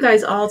I think you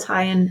guys all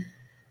tie in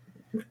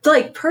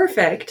like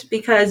perfect,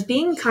 because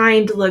being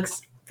kind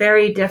looks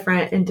very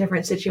different in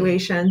different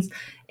situations.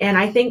 And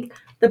I think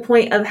the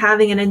point of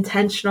having an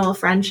intentional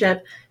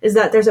friendship is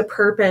that there's a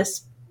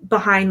purpose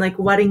behind like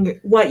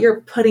what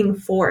you're putting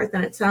forth.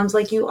 And it sounds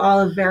like you all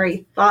have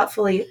very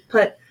thoughtfully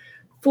put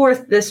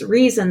forth this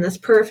reason, this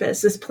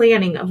purpose, this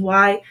planning of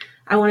why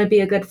I want to be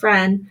a good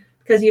friend,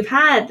 because you've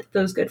had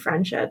those good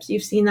friendships.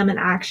 You've seen them in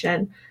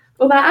action.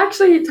 Well, that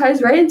actually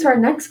ties right into our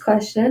next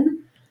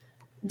question.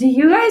 Do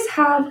you guys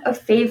have a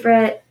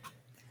favorite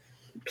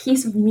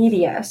piece of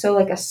media? So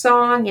like a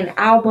song, an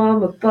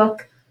album, a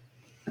book,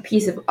 a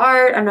piece of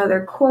art,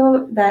 another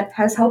quote that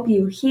has helped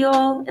you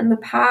heal in the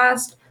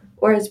past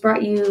or has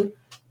brought you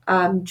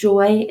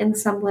joy in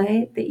some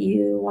way that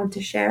you want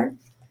to share?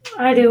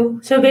 I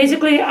do. So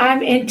basically,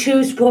 I'm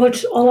into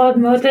sports a lot.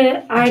 Most of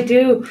it, I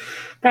do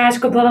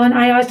basketball, and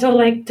I also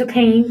like to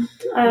paint.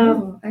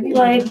 I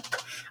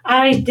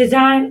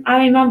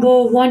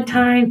remember one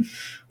time,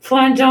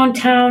 friends on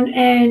town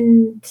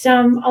and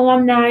some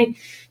alumni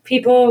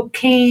people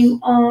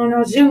came on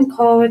a Zoom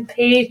call with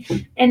Paige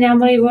and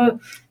Emily,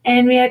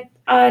 and we had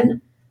a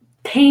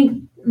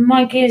paint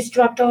monkey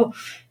instructor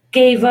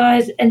gave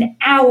us an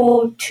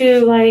owl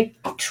to like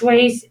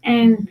trace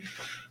and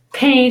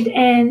paint,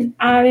 and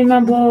I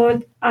remember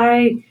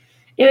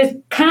it was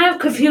kind of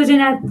confusing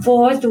at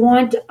first.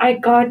 Once I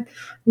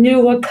knew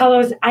what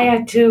colors I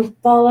had to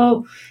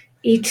follow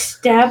each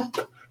step.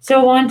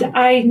 So once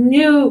I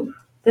knew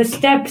the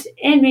steps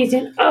in me,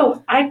 saying,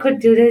 oh, I could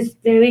do this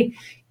very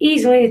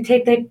easily.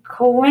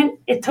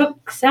 It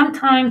took some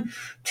time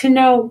to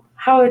know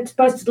how it's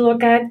supposed to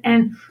look at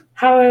and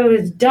how it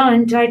was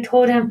done. So I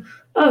told him,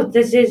 oh,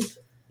 this is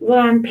what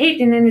I'm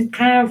painting, and it's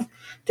kind of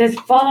just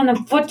following the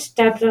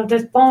footsteps of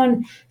just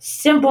following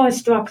simple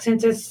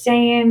instructions, just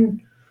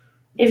saying,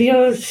 if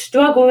you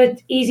struggle,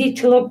 it's easy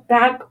to look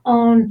back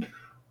on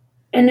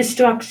an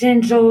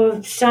instructions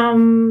or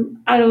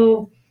some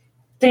other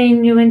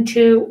thing you're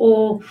into,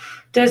 or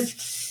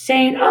just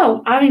saying,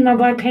 oh, I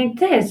remember I paint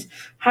this.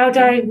 How do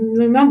I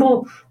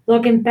remember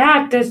looking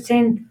back, just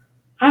saying,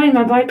 I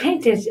remember I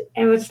painted this.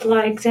 It was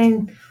like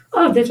saying,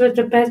 oh, this was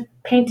the best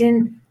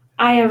painting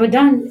I ever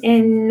done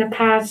in the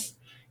past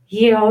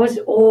years,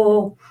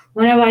 or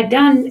whenever I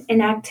done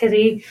an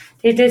activity,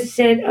 they just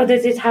said, oh,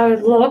 this is how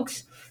it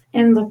looks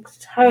and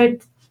looks how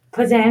it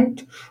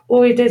present,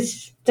 or we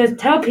just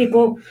tell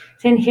people,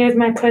 saying, here's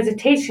my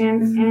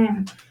presentation,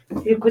 and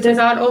you could so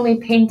not only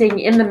painting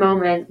in the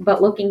moment,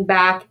 but looking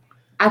back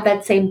at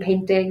that same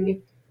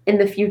painting in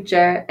the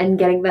future and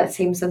getting that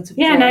same sense of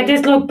joy. And I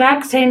just look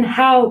back saying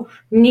how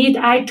neat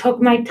I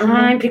took my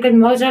time, because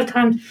most of the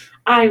time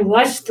I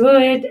rushed through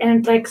it, and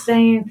it's like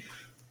saying,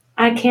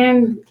 I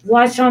can't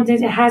watch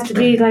something. It has to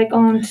be like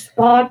on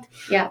spot.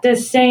 Yeah.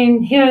 Just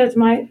saying, here's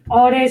my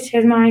artist,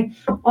 here's my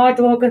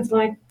artwork. It's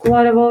like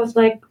whatever. It's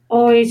like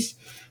always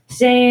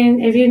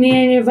saying, if you need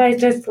any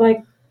advice, just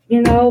like,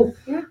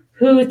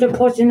 who's the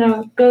person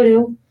to go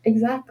to.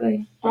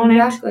 Exactly. On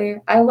exactly.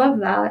 I love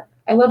that.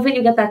 I love that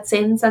you get that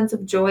same sense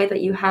of joy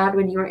that you had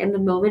when you were in the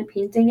moment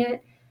painting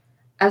it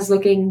as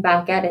looking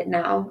back at it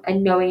now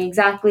and knowing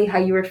exactly how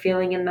you were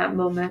feeling in that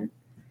moment.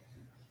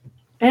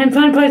 And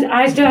fun part,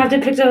 I still have the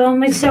picture on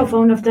my cell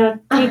phone of the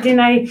painting.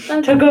 I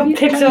took a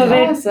picture of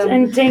it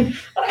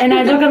and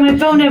I look at my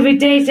phone every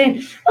day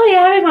saying, oh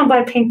yeah, I remember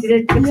I painted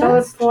it. So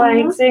it's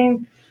like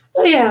saying,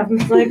 oh yeah,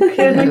 it's like,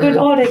 here's a good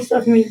artist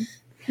of me.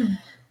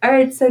 All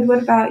right, Sid,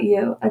 what about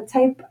you? A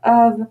type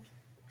of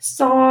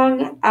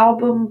song,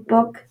 album,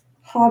 book,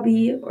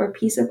 hobby, or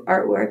piece of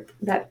artwork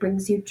that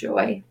brings you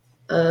joy?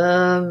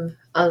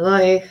 I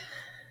like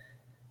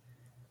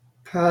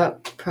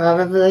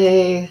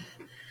probably.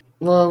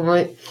 Well,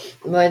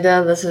 my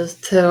dad listens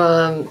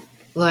to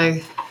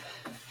like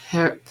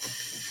Hurricane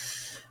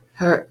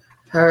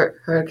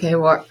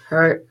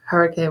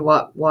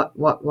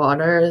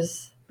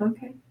Waters.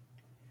 Okay.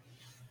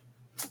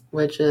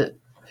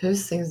 Who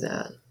sings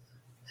that?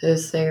 Who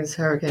sings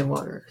Hurricane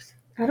Waters?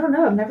 I don't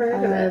know. I've never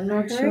heard of it. I'm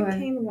not sure.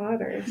 Hurricane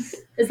Waters.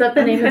 Is that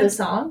the name of the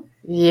song?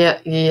 Yeah.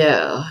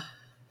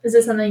 Is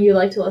it something you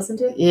like to listen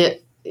to?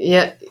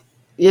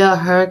 Yeah.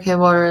 Hurricane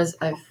Waters.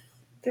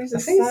 There's a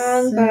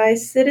song by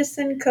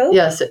Citizen Cope.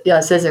 Yeah,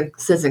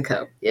 Citizen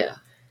Cope. Yeah.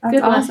 That's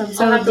Good one. awesome.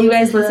 So do you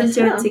guys listen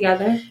to it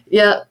together?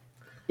 Yeah.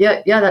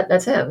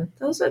 That's him.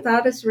 Those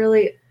without us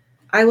really.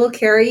 I will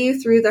carry you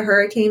through the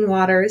hurricane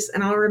waters,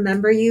 and I'll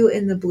remember you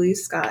in the blue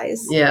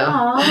skies. Yeah.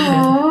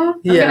 Aww.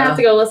 I'm gonna have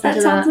to go listen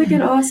to that. That sounds like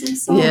an awesome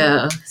song.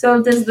 Yeah.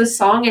 So does the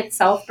song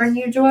itself bring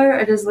you joy,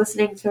 or does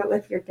listening to it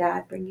with your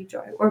dad bring you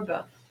joy, or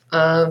both?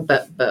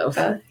 Both. Both.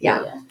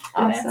 Yeah.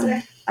 Awesome.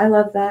 Answer. I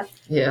love that.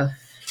 Yeah.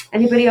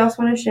 Anybody else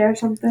want to share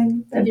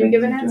something? Did you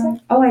give an answer?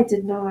 Oh, I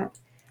did not.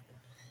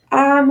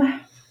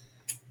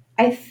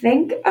 I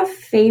think a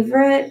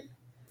favorite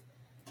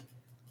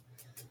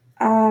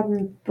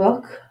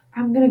book.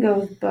 I'm gonna go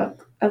with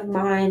book of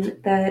mine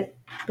that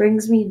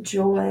brings me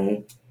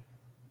joy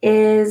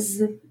is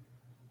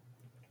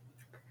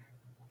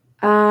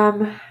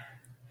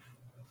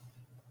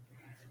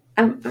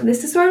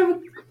this is sort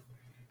of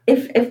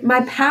if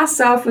my past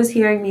self was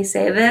hearing me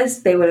say this,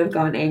 they would have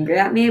gone angry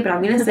at me, but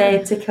I'm gonna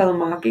say To Kill a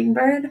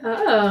Mockingbird.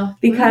 Oh.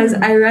 Because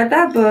I read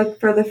that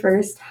book for the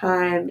first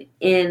time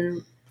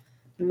in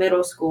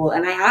middle school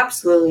and I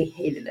absolutely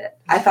hated it.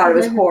 I thought it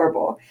was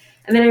horrible.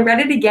 And then I read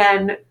it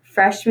again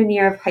freshman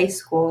year of high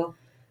school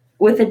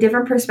with a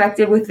different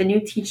perspective with the new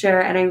teacher,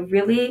 and I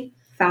really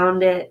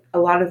found it a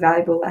lot of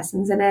valuable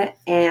lessons in it,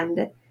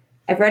 and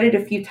I've read it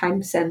a few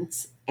times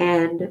since,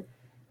 and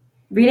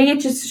reading it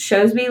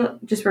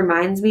just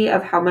reminds me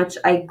of how much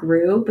I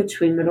grew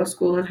between middle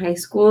school and high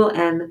school,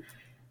 and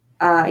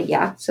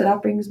so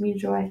that brings me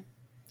joy.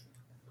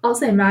 I'll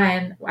say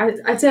mine.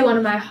 I'd say one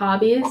of my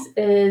hobbies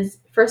is,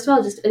 first of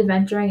all, just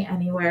adventuring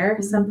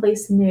anywhere,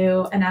 someplace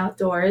new and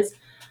outdoors.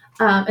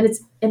 And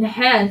it's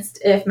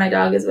enhanced if my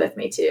dog is with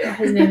me too.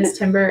 His name is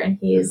Timber, and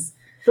he's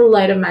the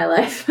light of my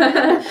life.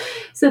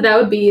 So that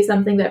would be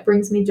something that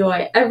brings me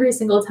joy every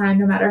single time,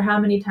 no matter how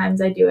many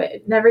times I do it.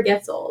 It never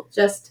gets old.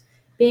 Just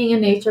being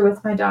in nature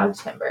with my dog,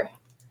 Timber.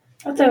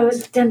 I thought it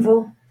was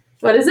Denver.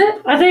 What is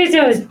it? I thought you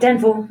said it was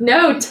Denver.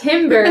 No,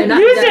 Timber, not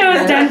You Denver. said it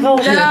was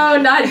Denver. No,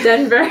 not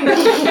Denver.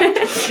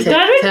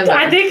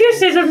 I think your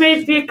sister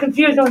made me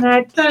confused on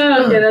that.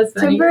 Oh, okay, that's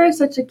funny. Timber is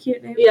such a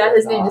cute name. Yeah,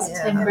 his name is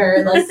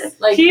Timber.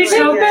 Like He's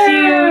so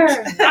Timber.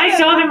 cute. I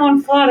saw him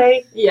on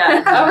Friday.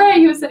 Yeah. Oh, right.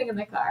 He was sitting in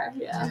the car.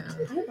 Yeah.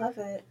 I love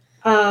it.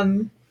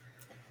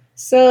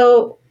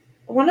 So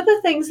one of the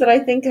things that I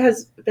think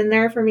has been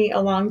there for me a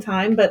long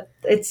time, but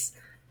it's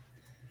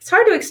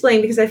hard to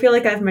explain because I feel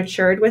like I've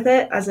matured with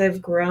it as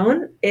I've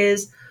grown,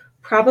 is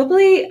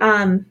probably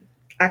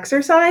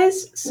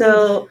exercise.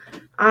 So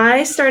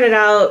I started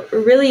out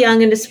really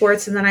young into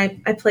sports, and then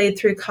I played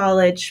through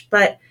college.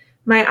 But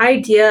my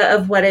idea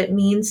of what it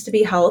means to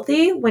be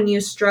healthy when you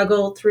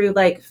struggle through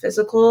like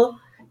physical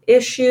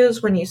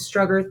issues, when you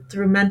struggle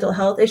through mental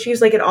health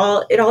issues, like it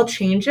all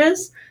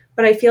changes.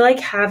 But I feel like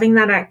having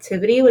that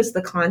activity was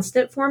the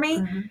constant for me.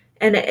 Mm-hmm.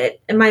 And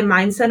my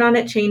mindset on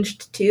it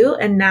changed too.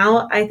 And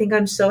now I think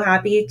I'm so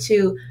happy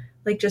to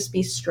like just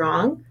be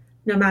strong,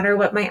 no matter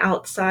what my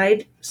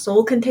outside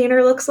soul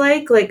container looks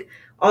like. Like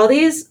all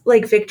these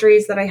like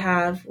victories that I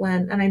have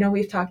and I know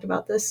we've talked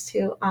about this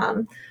too.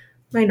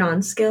 My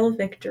non-scale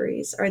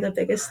victories are the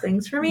biggest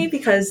things for me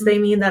because they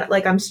mean that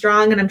like I'm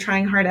strong and I'm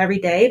trying hard every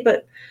day.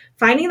 But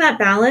finding that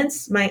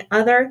balance, my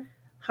other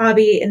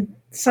hobby and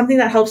something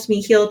that helps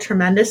me heal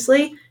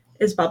tremendously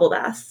is bubble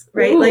baths,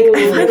 right? Ooh, like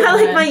I find that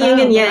like my yin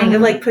and yang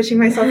of like pushing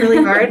myself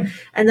really hard,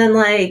 and then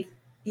like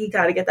you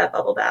got to get that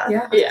bubble bath.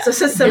 Yeah. So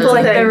it's a simple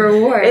thing. The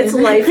reward. It's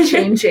life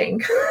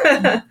changing.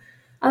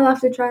 I'll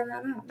have to try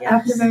that out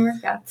after my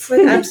workouts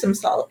with Epsom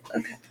salt.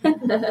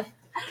 Okay.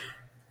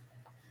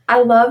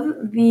 I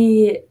love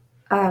the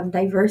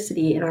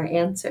diversity in our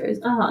answers.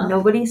 Uh-huh.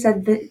 Nobody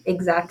said the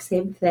exact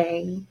same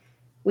thing.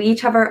 We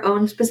each have our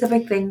own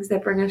specific things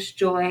that bring us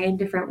joy in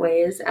different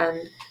ways, and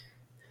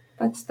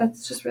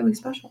that's just really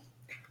special.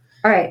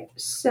 All right,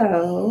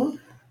 so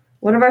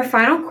one of our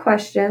final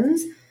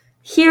questions.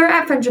 Here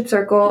at Friendship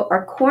Circle,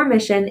 our core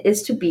mission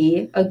is to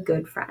be a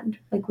good friend,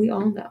 like we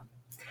all know.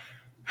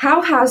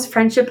 How has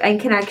friendship and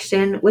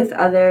connection with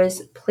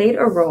others played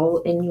a role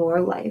in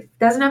your life? It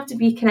doesn't have to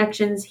be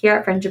connections here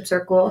at Friendship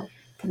Circle.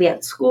 It can be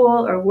at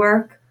school or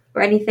work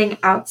or anything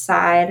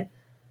outside.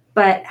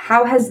 But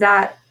how has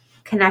that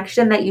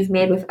connection that you've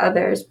made with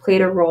others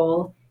played a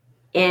role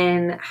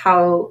in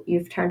how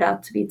you've turned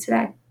out to be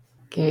today?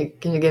 Can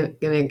you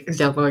give me an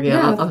example again?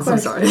 Yeah, I'm of so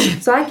course. sorry.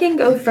 So I can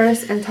go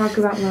first and talk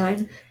about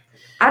mine.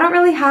 I don't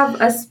really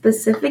have a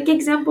specific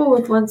example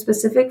with one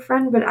specific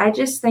friend, but I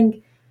just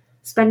think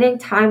spending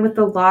time with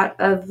a lot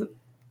of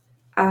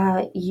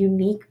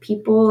unique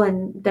people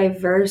and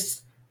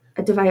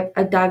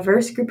a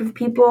diverse group of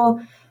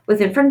people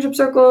within Friendship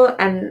Circle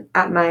and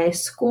at my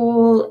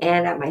school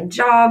and at my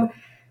job,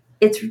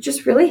 it's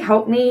just really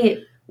helped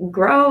me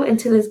grow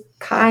into this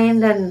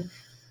kind and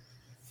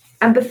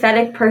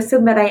empathetic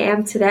person that I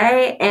am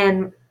today.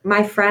 And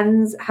my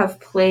friends have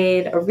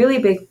played a really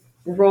big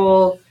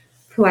role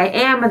who I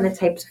am and the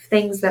types of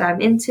things that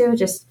I'm into,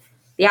 just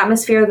the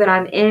atmosphere that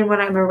I'm in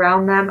when I'm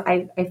around them.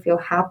 I feel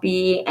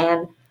happy,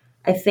 and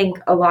I think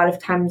a lot of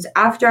times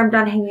after I'm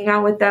done hanging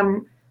out with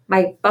them,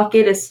 my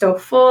bucket is still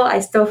full. I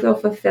still feel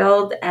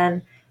fulfilled,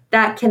 and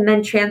that can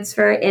then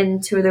transfer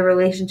into the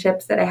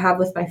relationships that I have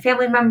with my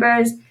family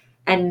members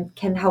and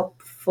can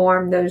help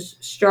form those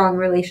strong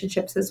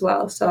relationships as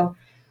well. So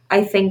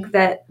I think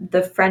that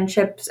the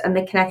friendships and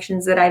the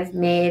connections that I've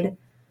made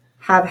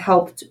have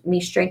helped me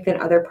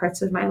strengthen other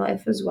parts of my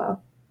life as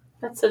well.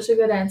 That's such a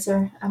good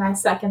answer, and I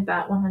second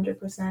that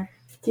 100%.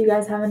 Do you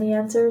guys have any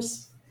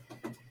answers?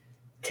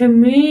 To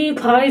me,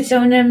 probably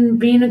showing them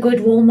being a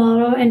good role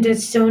model and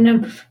just showing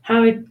them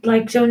how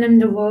showing them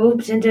the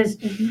ropes and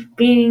just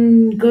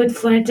being good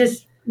friends,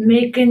 just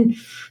making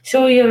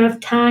sure you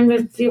have time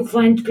with your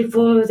friends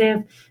before they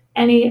have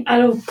any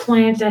other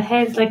plans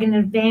ahead, like in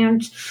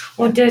advance,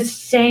 or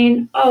just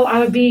saying, oh, I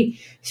would be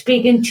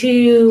speaking to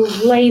you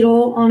later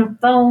on a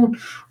phone,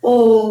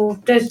 or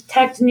just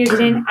texting you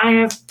saying, I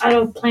have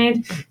other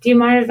plans. Do you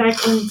mind if I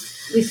can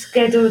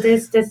reschedule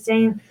this? Just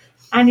saying,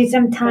 I need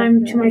some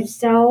time to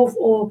myself,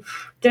 or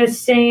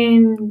just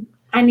saying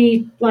I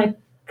need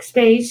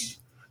space.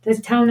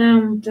 Just telling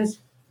them, just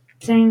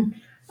saying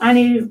I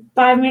need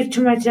 5 minutes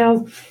to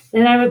myself.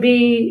 Then I would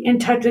be in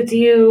touch with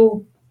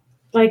you,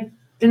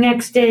 the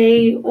next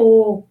day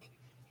or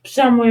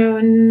somewhere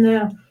in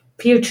the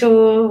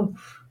future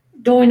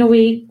during the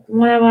week,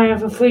 whenever I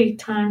have a free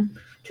time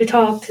to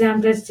talk to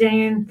them. Just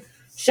saying,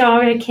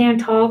 sorry, I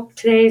can't talk.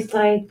 Today's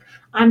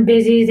I'm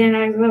busy, then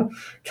I will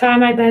try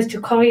my best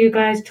to call you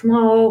guys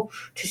tomorrow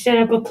to set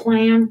up a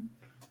plan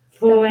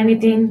for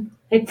anything,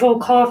 for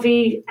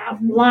coffee,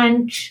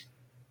 lunch,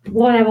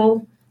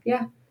 whatever.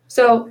 Yeah.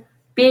 So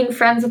being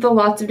friends with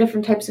lots of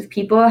different types of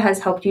people has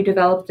helped you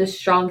develop this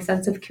strong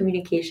sense of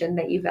communication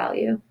that you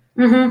value.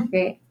 Mm-hmm.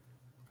 Right?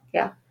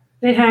 Yeah.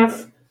 They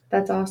have.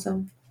 That's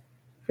awesome.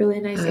 Really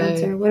nice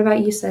answer. What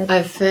about you, Sid?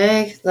 I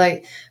think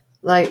like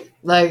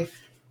when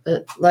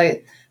with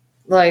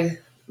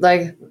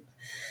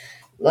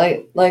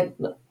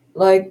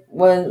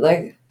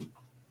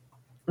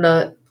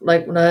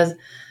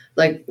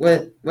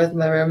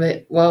my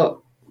roommate.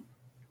 Well,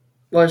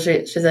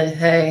 she said,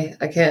 hey,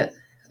 I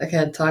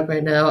can't talk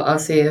right now. I'll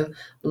see you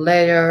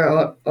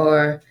later,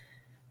 or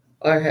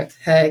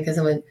hey, because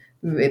I'm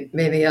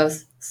maybe I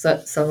was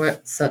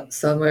somewhere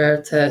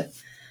to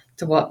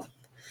walk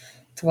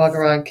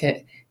around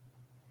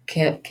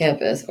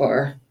campus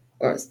or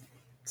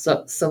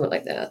something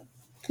like that.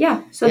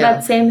 Yeah. So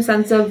that same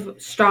sense of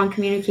strong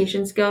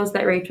communication skills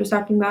that Rach was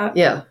talking about.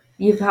 Yeah.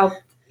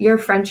 Your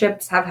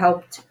friendships have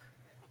helped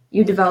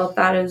you develop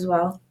that as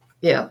well.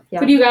 Yeah.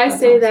 Would you guys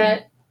say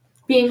that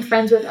being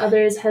friends with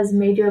others has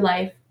made your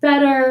life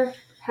better?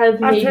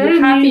 Have made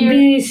you happier? Made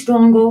me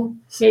stronger.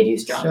 Made you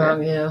stronger.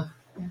 Strong, yeah.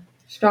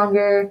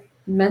 Stronger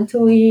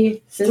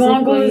mentally,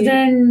 stronger physically.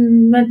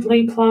 Than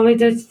mentally, probably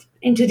just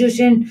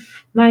introducing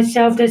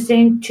myself the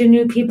same to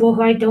new people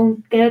who I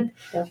don't get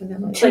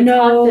Definitely. to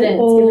know,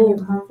 or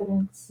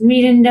confidence.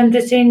 Meeting them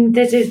to saying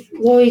this is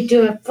what we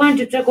do at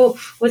Friendship Circle,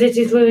 or this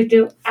is what we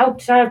do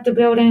outside of the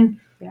building,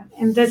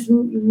 and just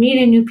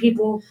meeting new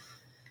people.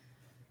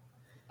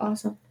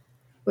 Awesome.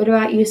 What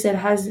about you, Sid?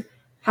 Has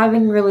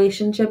having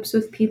relationships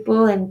with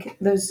people and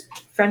those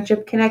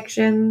friendship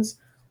connections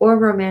or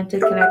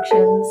romantic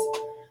connections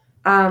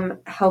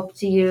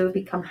helped you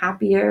become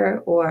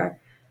happier, or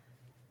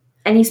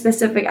any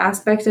specific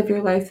aspects of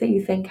your life that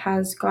you think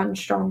has gotten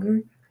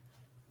stronger?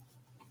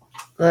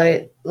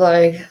 I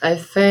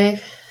think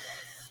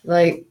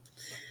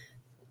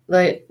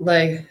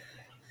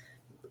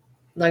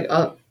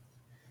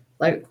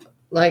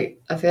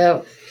I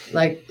feel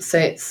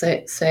same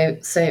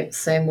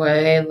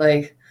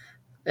way,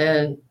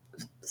 and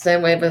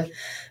same way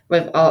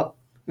with all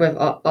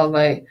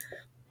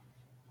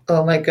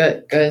all my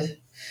good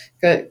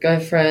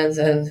friends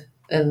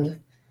and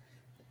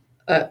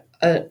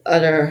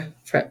other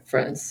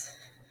friends.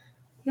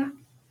 Yeah,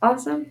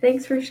 awesome.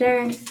 Thanks for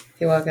sharing.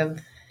 You're welcome.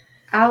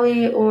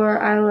 Ali or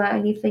Isla,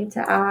 anything to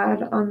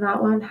add on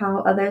that one? How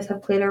others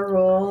have played a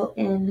role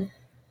in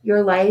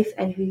your life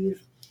and who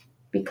you've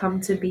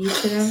become to be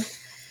today?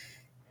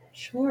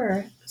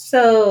 Sure.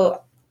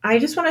 So I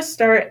just want to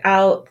start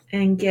out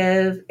and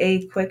give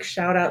a quick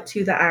shout out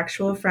to the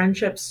actual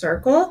friendship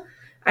circle.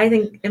 I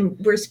think, and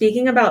we're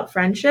speaking about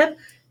friendship,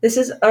 this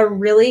is a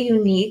really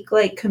unique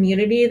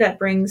community that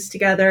brings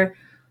together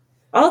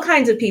all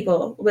kinds of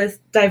people with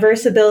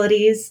diverse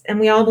abilities, and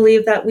we all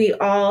believe that we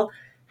all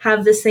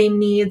have the same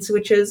needs,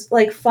 which is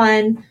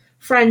fun,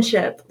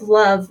 friendship,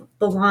 love,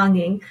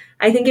 belonging.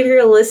 I think if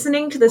you're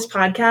listening to this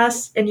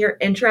podcast and you're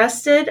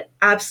interested,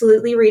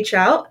 absolutely reach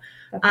out.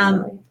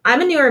 I'm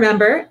a newer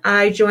member.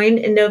 I joined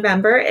in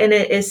November, and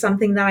it is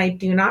something that I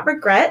do not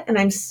regret, and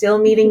I'm still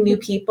meeting new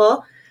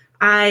people.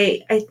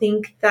 I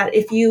think that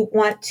if you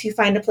want to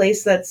find a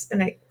place that's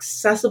an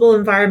accessible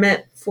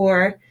environment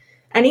for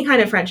any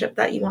kind of friendship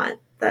that you want,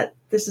 that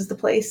this is the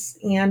place.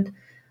 And,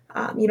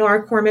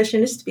 our core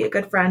mission is to be a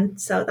good friend.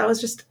 So that was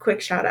just a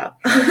quick shout out.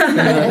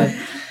 I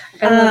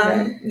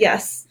love it.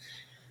 Yes.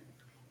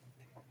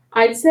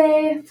 I'd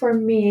say for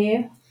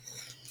me,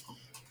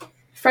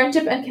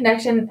 friendship and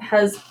connection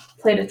has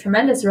played a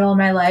tremendous role in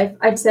my life.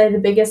 I'd say the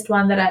biggest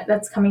one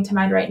that's coming to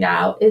mind right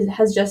now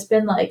has just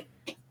been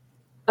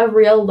a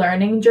real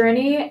learning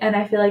journey. And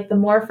I feel like the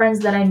more friends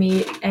that I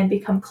meet and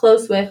become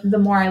close with, the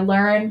more I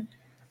learn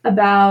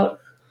about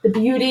the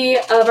beauty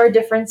of our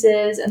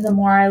differences, and the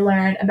more I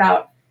learn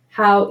about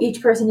how each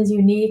person is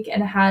unique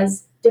and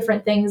has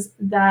different things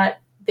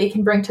that they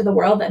can bring to the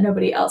world that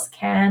nobody else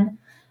can.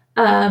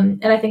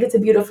 And I think it's a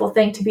beautiful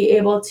thing to be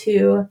able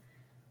to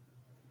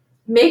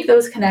make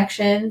those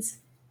connections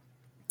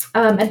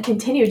and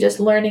continue just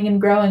learning and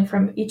growing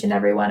from each and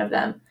every one of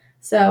them.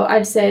 So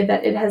I'd say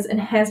that it has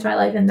enhanced my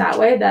life in that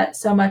way, that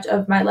so much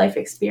of my life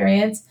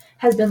experience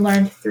has been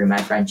learned through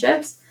my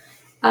friendships.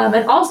 And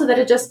also that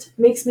it just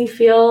makes me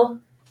feel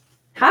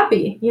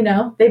happy.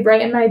 They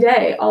brighten my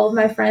day. All of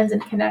my friends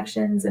and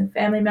connections and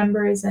family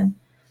members and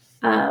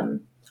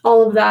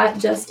all of that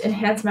just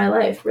enhance my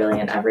life really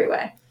in every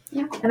way.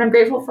 Yeah. And I'm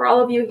grateful for all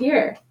of you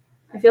here.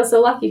 I feel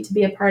so lucky to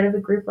be a part of a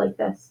group like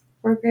this.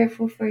 We're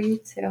grateful for you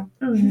too.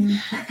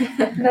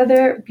 Mm-hmm.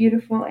 Another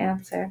beautiful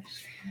answer.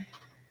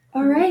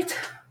 All right.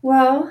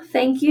 Well,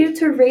 thank you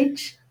to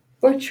Rach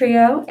or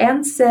Trio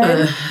and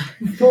Sid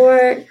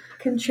for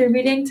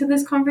contributing to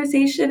this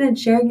conversation and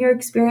sharing your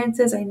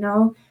experiences. I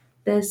know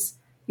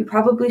you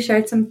probably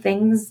shared some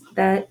things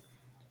that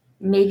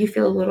made you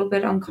feel a little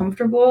bit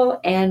uncomfortable,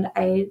 and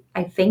I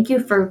thank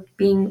you for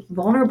being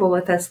vulnerable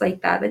with us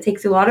like that. It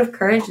takes a lot of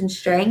courage and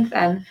strength,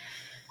 and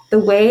the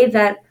way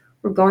that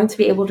we're going to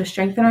be able to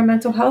strengthen our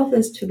mental health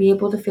is to be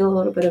able to feel a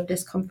little bit of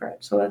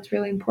discomfort. So that's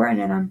really important,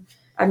 and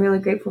I'm really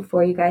grateful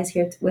for you guys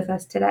here with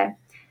us today.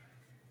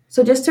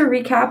 So just to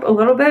recap a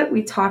little bit,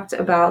 we talked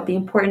about the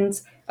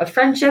importance of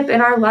friendship in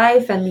our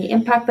life and the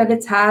impact that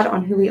it's had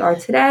on who we are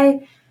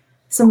today,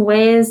 some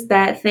ways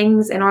that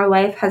things in our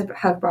life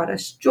have brought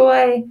us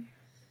joy,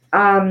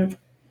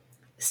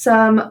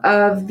 some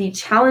of the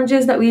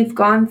challenges that we've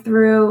gone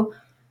through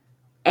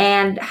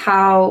and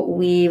how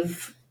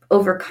we've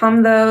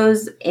overcome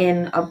those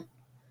in a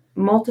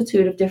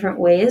multitude of different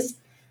ways.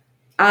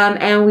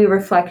 And we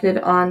reflected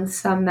on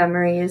some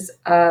memories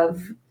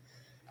of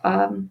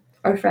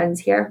our friends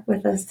here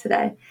with us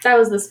today. That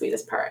was the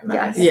sweetest part.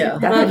 Yes, yeah,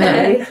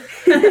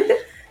 definitely.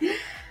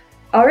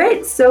 All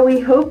right, so we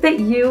hope that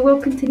you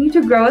will continue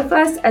to grow with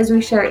us as we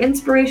share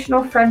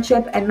inspirational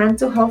friendship and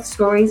mental health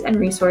stories and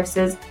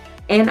resources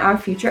in our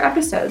future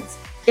episodes.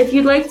 If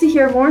you'd like to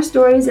hear more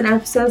stories and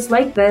episodes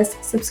like this,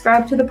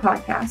 subscribe to the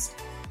podcast.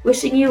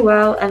 Wishing you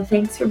well, and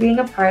thanks for being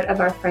a part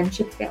of our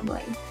friendship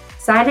family.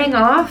 Signing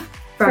off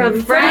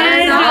from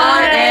Friends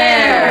on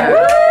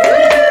Air!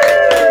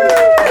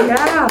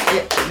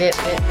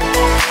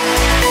 Yeah.